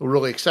 but we're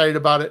really excited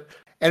about it.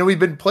 And we've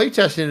been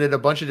playtesting it at a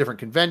bunch of different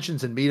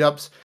conventions and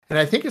meetups, and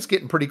I think it's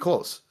getting pretty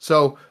close.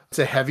 So it's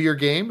a heavier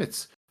game.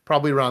 It's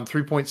probably around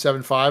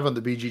 3.75 on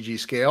the BGG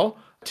scale.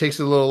 It takes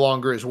a little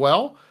longer as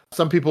well.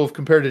 Some people have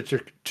compared it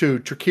to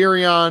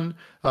Trickerion,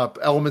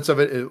 elements of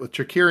it with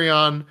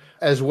Trickerion,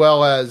 as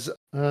well as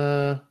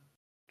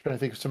trying to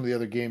think of some of the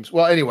other games.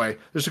 Well, anyway,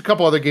 there's a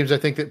couple other games I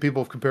think that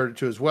people have compared it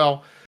to as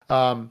well.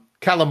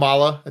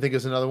 Kalamala, I think,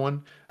 is another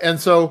one. And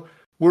so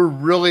we're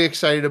really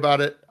excited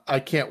about it. I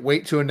can't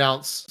wait to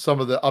announce some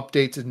of the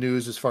updates and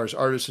news as far as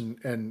artists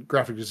and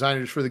graphic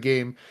designers for the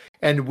game.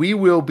 And we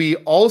will be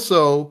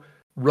also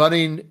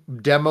running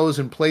demos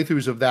and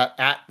playthroughs of that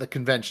at the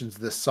conventions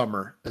this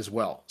summer as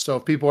well. So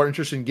if people are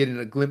interested in getting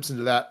a glimpse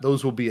into that,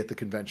 those will be at the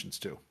conventions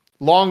too.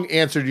 Long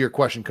answer to your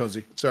question,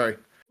 Cozy. Sorry.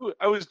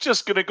 I was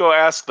just going to go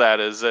ask that,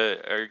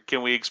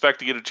 can we expect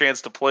to get a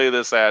chance to play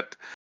this at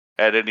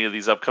any of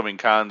these upcoming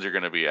cons you're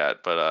going to be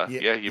at? But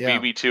you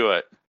beat me to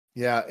it.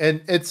 Yeah,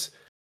 and it's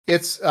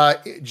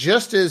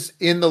just as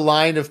in the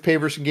line of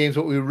Paverson Games,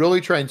 what we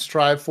really try and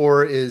strive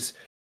for is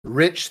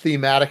rich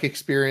thematic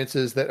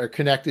experiences that are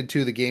connected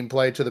to the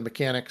gameplay, to the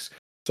mechanics.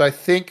 So I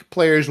think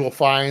players will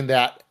find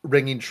that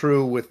ringing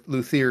true with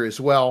Luthier as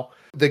well.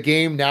 The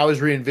game now is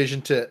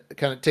re-envisioned to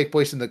kind of take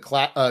place in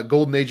the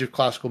golden age of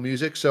classical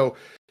music. So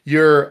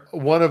you're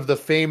one of the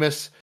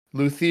famous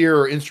luthier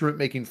or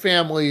instrument-making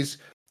families.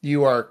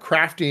 You are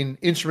crafting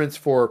instruments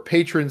for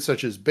patrons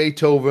such as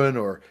Beethoven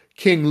or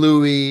King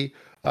Louis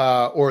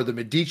or the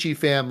Medici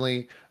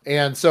family.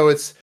 And so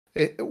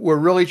we're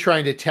really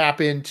trying to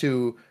tap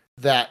into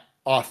that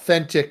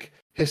authentic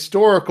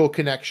historical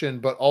connection,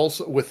 but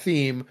also with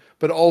theme,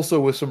 but also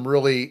with some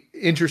really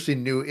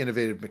interesting new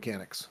innovative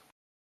mechanics.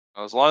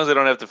 As long as I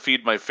don't have to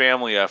feed my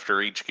family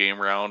after each game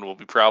round, we'll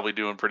be probably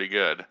doing pretty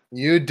good.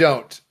 You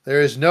don't.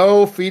 There is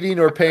no feeding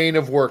or paying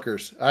of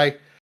workers. I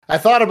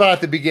thought about it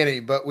at the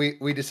beginning, but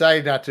we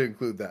decided not to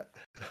include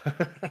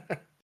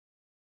that.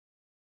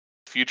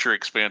 Future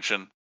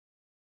expansion.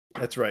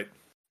 That's right.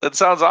 That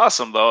sounds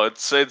awesome, though.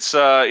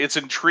 It's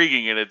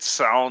intriguing, and it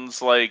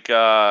sounds like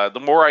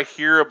the more I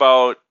hear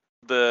about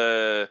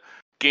the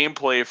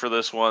gameplay for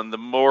this one, the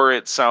more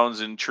it sounds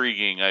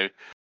intriguing.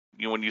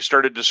 When you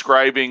started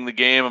describing the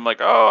game, I'm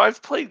like, oh,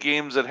 I've played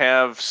games that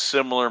have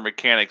similar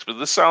mechanics, but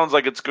this sounds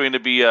like it's going to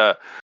be a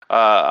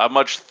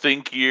much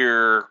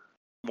thinkier,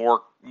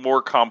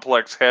 more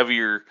complex,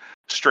 heavier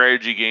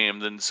strategy game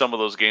than some of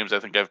those games I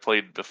think I've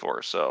played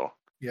before. So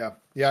yeah.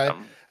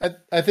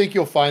 I think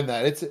you'll find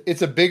that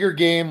it's a bigger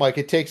game. Like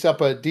it takes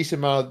up a decent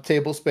amount of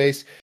table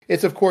space.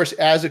 It's of course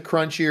as a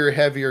crunchier,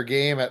 heavier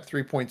game at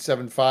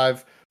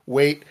 3.75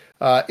 weight.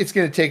 It's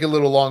going to take a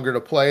little longer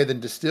to play than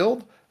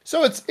distilled.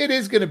 So it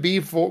is going to be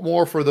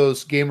more for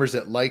those gamers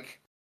that like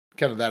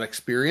kind of that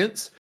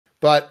experience.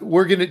 But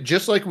we're going to,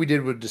 just like we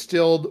did with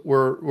distilled,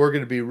 we're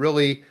going to be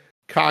really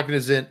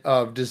cognizant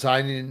of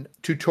designing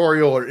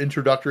tutorial or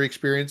introductory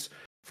experience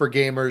for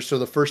gamers. So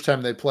the first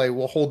time they play,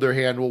 we'll hold their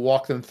hand, we'll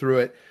walk them through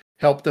it,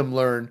 help them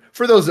learn.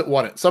 For those that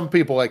want it, some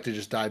people like to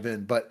just dive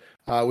in, but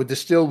with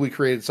distilled, we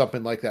created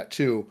something like that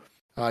too,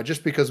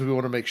 just because we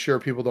want to make sure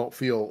people don't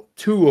feel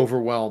too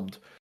overwhelmed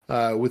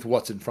with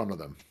what's in front of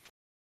them.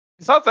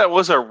 I thought that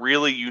was a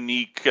really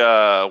unique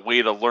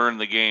way to learn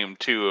the game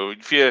too.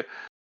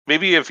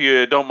 If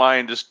you don't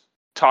mind just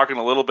talking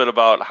a little bit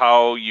about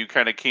how you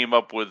kind of came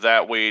up with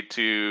that way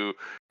to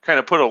kind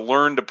of put a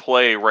learn to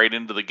play right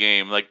into the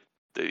game, like,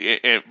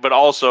 but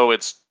also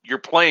you're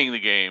playing the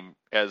game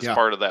as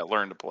part of that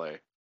learn to play.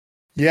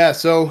 Yeah,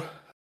 so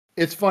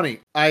it's funny.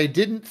 I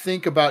didn't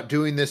think about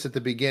doing this at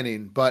the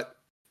beginning, but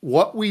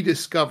what we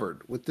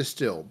discovered with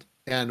Distilled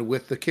and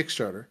with the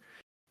Kickstarter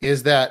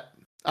is that,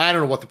 I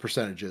don't know what the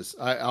percentage is.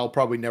 I'll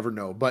probably never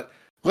know, but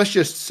let's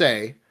just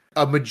say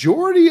a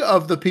majority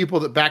of the people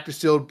that back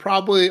Distilled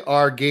probably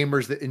are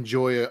gamers that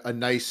enjoy a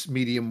nice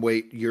medium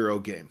weight Euro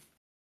game.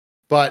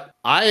 But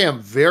I am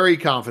very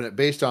confident,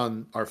 based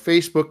on our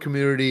Facebook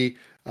community,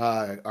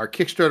 our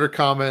Kickstarter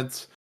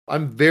comments,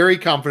 I'm very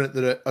confident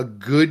that a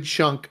good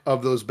chunk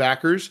of those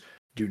backers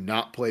do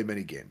not play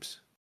many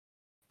games,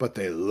 but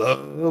they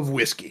love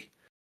whiskey.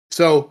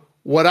 So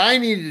what I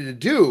needed to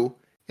do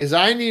is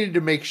I needed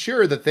to make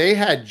sure that they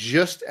had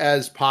just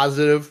as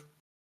positive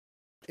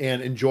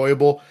and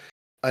enjoyable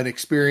an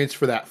experience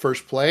for that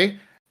first play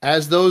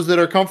as those that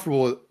are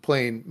comfortable with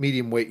playing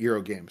medium weight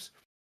Euro games.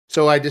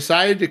 So I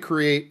decided to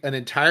create an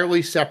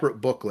entirely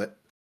separate booklet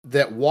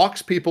that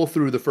walks people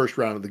through the first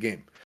round of the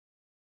game.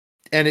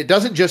 And it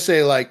doesn't just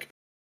say like,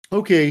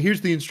 okay,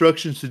 here's the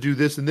instructions to do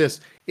this and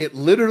this. It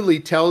literally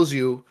tells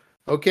you,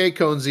 okay,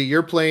 Conzi,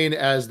 you're playing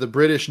as the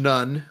British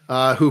nun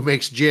who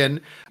makes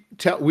gin.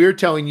 We're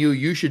telling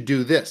you should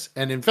do this.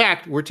 And in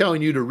fact, we're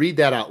telling you to read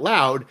that out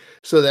loud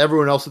so that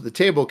everyone else at the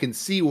table can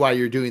see why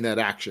you're doing that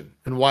action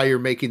and why you're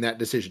making that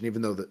decision,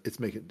 even though it's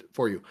making it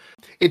for you.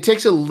 It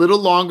takes a little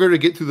longer to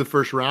get through the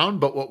first round,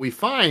 but what we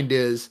find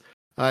is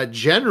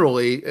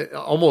generally,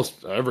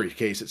 almost every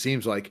case, it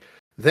seems like,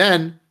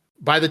 then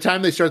by the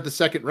time they start the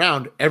second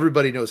round,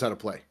 everybody knows how to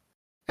play.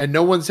 And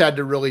no one's had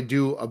to really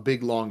do a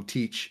big, long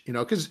teach,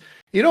 because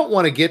you don't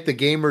want to get the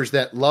gamers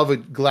that love a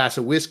glass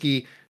of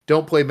whiskey,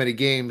 don't play many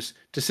games,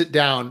 to sit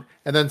down,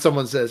 and then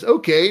someone says,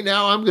 okay,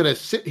 now I'm going to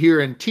sit here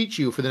and teach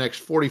you for the next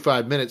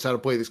 45 minutes how to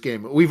play this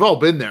game. We've all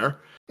been there.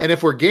 And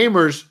if we're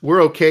gamers,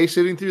 we're okay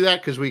sitting through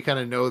that because we kind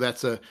of know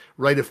that's a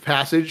rite of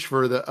passage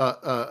for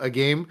a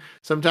game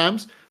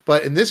sometimes.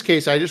 But in this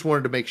case, I just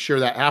wanted to make sure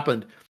that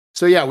happened.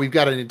 So yeah, we've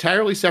got an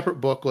entirely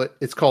separate booklet.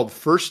 It's called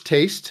First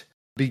Taste,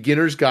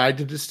 Beginner's Guide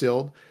to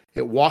Distilled.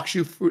 It walks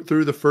you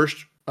through the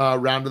first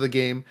round of the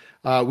game.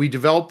 We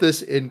developed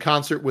this in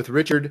concert with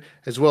Richard,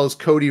 as well as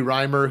Cody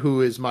Reimer,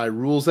 who is my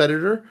rules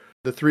editor.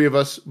 The three of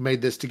us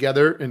made this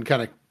together and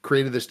kind of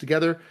created this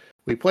together.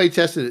 We play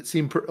tested. It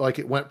seemed like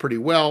it went pretty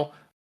well.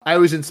 I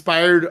was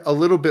inspired a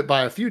little bit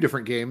by a few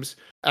different games.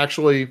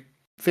 Actually,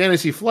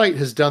 Fantasy Flight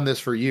has done this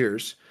for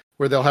years,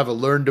 where they'll have a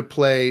learn to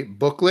play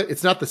booklet.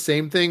 It's not the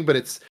same thing,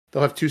 but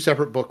they'll have two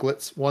separate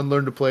booklets, one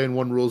learn to play and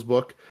one rules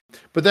book.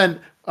 But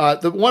then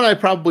the one I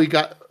probably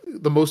got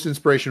the most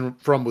inspiration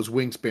from was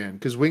Wingspan,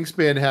 because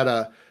Wingspan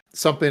had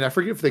something, I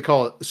forget if they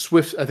call it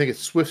Swift, I think it's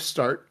Swift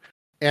Start.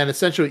 And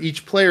essentially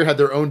each player had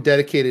their own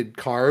dedicated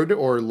card,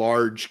 or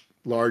large,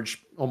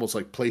 almost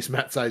like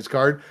placemat size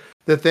card,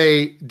 that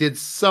they did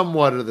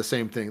somewhat of the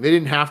same thing. They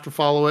didn't have to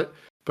follow it,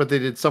 but they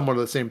did somewhat of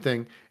the same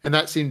thing. And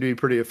that seemed to be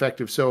pretty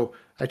effective. So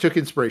I took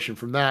inspiration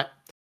from that.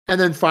 And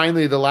then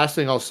finally, the last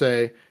thing I'll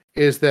say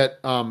is that,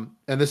 and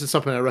this is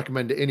something I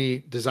recommend to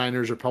any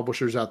designers or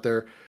publishers out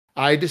there,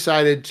 I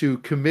decided to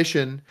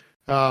commission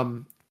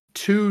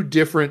two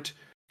different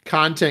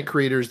content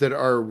creators that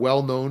are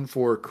well known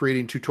for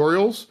creating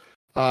tutorials.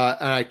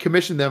 And I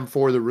commissioned them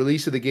for the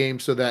release of the game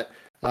so that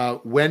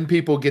when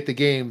people get the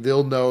game,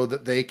 they'll know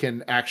that they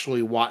can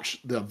actually watch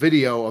the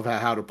video of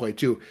how to play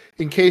too,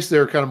 in case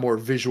they're kind of more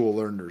visual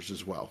learners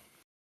as well.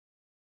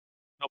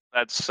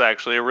 That's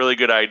actually a really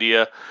good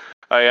idea.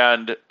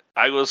 And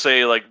I will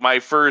say, like,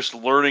 my first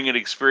learning and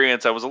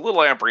experience, I was a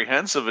little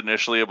apprehensive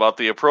initially about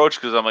the approach,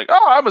 because I'm like,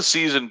 oh, I'm a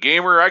seasoned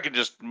gamer. I can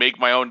just make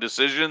my own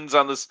decisions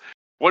on this.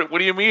 What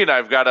do you mean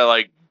I've got to,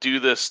 like,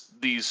 do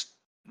these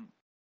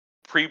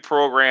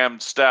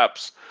pre-programmed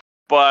steps?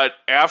 But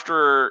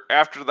after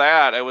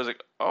that, I was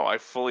like, oh, I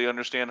fully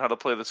understand how to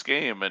play this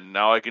game, and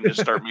now I can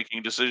just start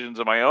making decisions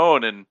of my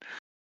own, and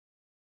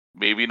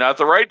maybe not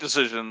the right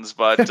decisions,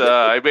 but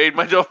I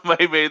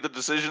made the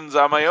decisions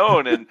on my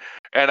own, and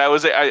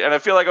I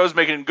feel like I was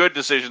making good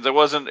decisions. I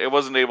wasn't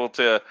able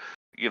to,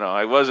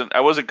 I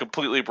wasn't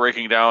completely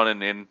breaking down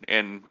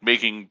and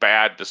making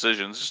bad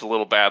decisions. Just a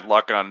little bad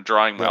luck on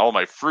drawing all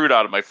my fruit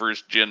out of my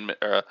first gin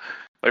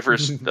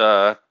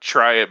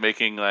try at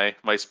making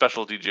my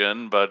specialty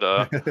gin, but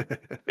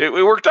it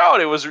worked out.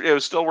 It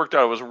was still worked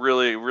out. It was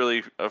really,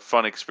 really a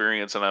fun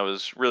experience, and I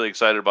was really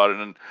excited about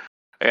it.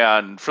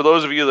 And for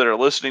those of you that are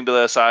listening to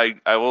this, I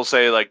will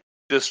say, like,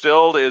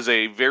 Distilled is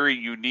a very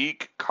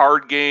unique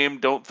card game.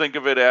 Don't think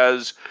of it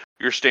as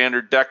your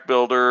standard deck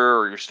builder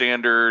or your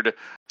standard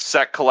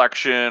set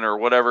collection or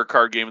whatever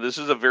card game. This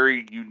is a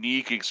very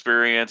unique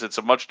experience. It's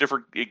a much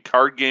different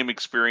card game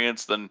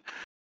experience than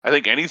I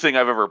think anything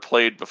I've ever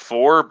played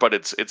before, but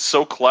it's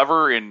so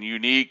clever and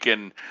unique,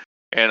 and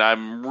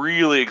I'm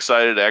really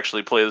excited to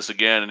actually play this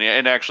again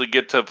and actually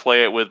get to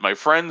play it with my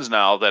friends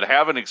now that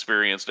haven't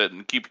experienced it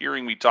and keep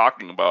hearing me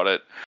talking about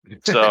it.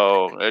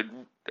 So,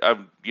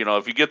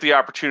 if you get the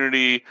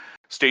opportunity,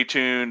 stay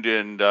tuned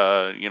and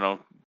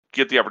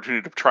get the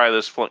opportunity to try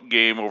this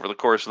game over the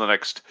course of the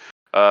next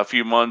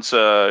few months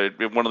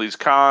in one of these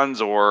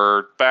cons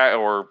or buy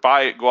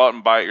it, go out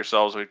and buy it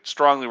yourselves. I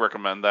strongly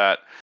recommend that.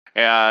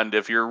 And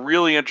if you're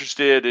really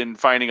interested in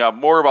finding out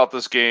more about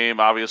this game,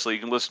 obviously you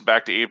can listen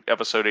back to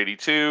episode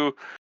 82,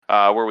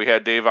 where we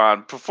had Dave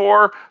on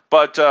before.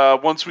 But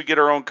once we get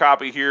our own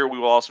copy here, we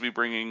will also be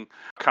bringing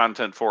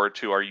content for it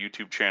to our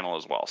YouTube channel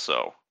as well.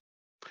 So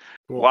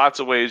Lots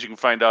of ways you can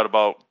find out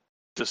about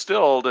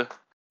Distilled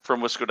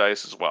from Wisco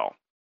Dice as well.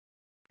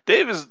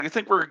 Dave, I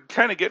think we're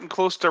kind of getting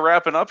close to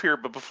wrapping up here,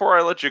 but before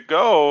I let you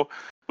go,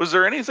 was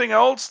there anything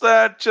else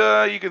that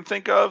you can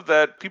think of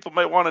that people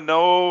might want to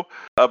know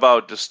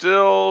about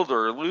Distilled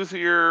or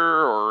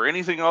Luthier or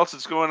anything else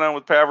that's going on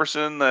with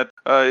Paverson that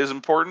is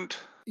important?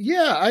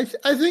 Yeah,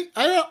 I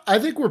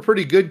think we're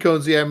pretty good,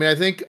 Cozy. I mean, I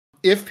think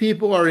if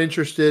people are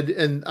interested,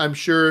 and I'm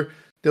sure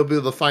they'll be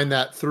able to find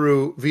that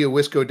via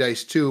Wisco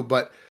Dice too,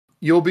 but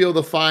you'll be able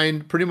to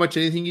find pretty much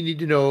anything you need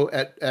to know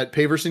at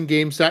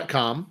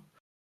paversongames.com.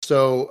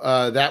 So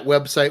that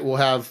website will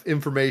have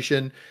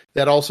information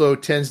that also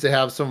tends to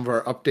have some of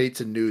our updates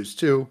and news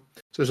too.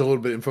 So there's a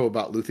little bit of info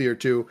about Luthier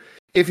too.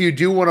 If you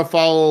do want to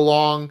follow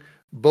along,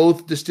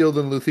 both Distilled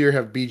and Luthier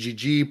have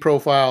BGG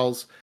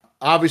profiles.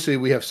 Obviously,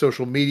 we have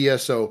social media,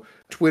 so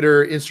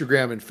Twitter,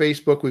 Instagram, and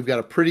Facebook. We've got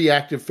a pretty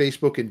active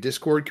Facebook and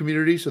Discord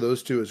community, so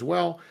those two as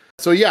well.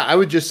 So yeah, I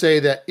would just say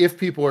that if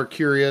people are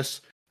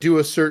curious, do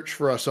a search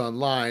for us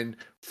online.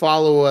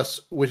 Follow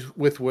us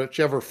with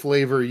whichever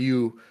flavor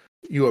you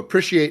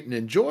appreciate and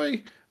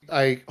enjoy.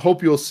 I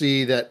hope you'll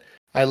see that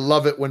I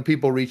love it when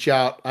people reach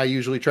out. I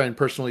usually try and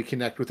personally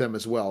connect with them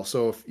as well.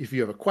 So if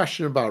you have a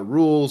question about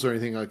rules or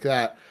anything like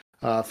that,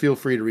 feel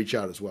free to reach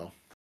out as well.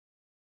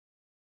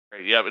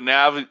 Yeah,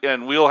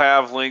 and we'll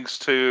have links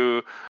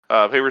to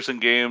Paverson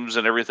Games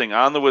and everything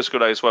on the Wisco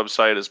Dice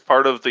website as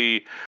part of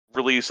the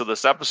release of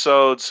this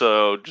episode.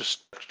 So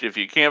just if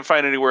you can't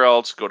find anywhere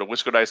else, go to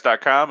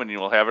wiscodice.com and you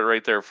will have it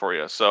right there for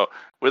you. So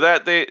with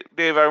that,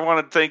 Dave, I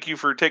want to thank you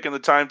for taking the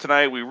time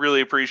tonight. We really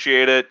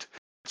appreciate it.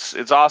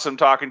 It's awesome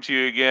talking to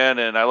you again,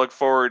 and I look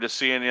forward to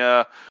seeing you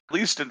at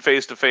least in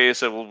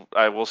face-to-face.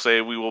 I will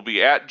say we will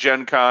be at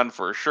Gen Con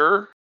for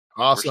sure.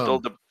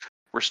 Awesome.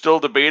 We're still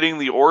debating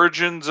the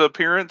Origins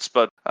appearance,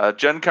 but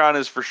Gen Con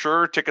is for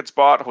sure. Tickets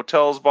bought,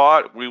 hotels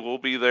bought. We will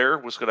be there.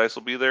 Wisco Dice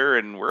will be there,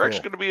 and we're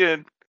actually going to be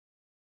in.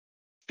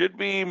 Should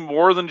be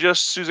more than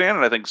just Suzanne,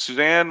 and I think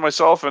Suzanne,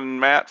 myself, and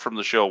Matt from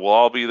the show will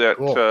all be at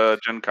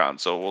Gen Con.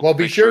 So we'll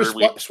be sure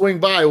to swing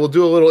by. We'll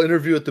do a little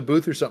interview at the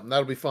booth or something.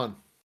 That'll be fun.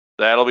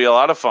 That'll be a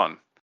lot of fun.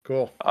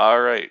 Cool.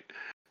 All right.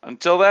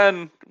 Until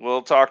then,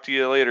 we'll talk to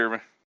you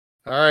later.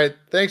 All right.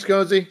 Thanks,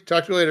 Cozy.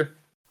 Talk to you later.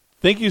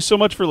 Thank you so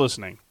much for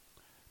listening.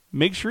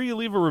 Make sure you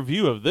leave a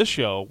review of this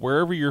show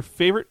wherever your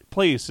favorite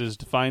place is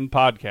to find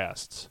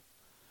podcasts.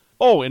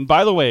 Oh, and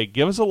by the way,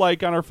 give us a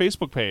like on our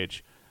Facebook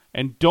page.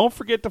 And don't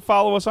forget to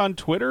follow us on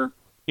Twitter,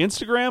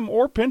 Instagram,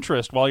 or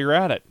Pinterest while you're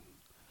at it.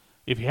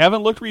 If you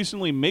haven't looked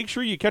recently, make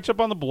sure you catch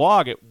up on the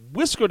blog at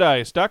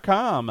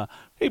wiscodice.com.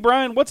 Hey,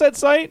 Brian, what's that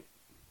site?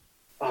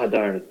 Oh,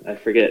 darn, I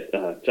forget.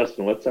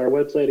 Justin, what's our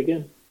website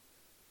again?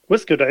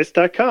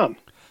 Wiscodice.com.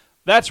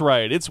 That's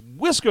right, it's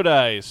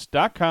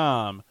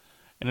wiscodice.com.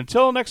 And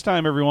until next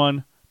time,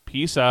 everyone,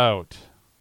 peace out.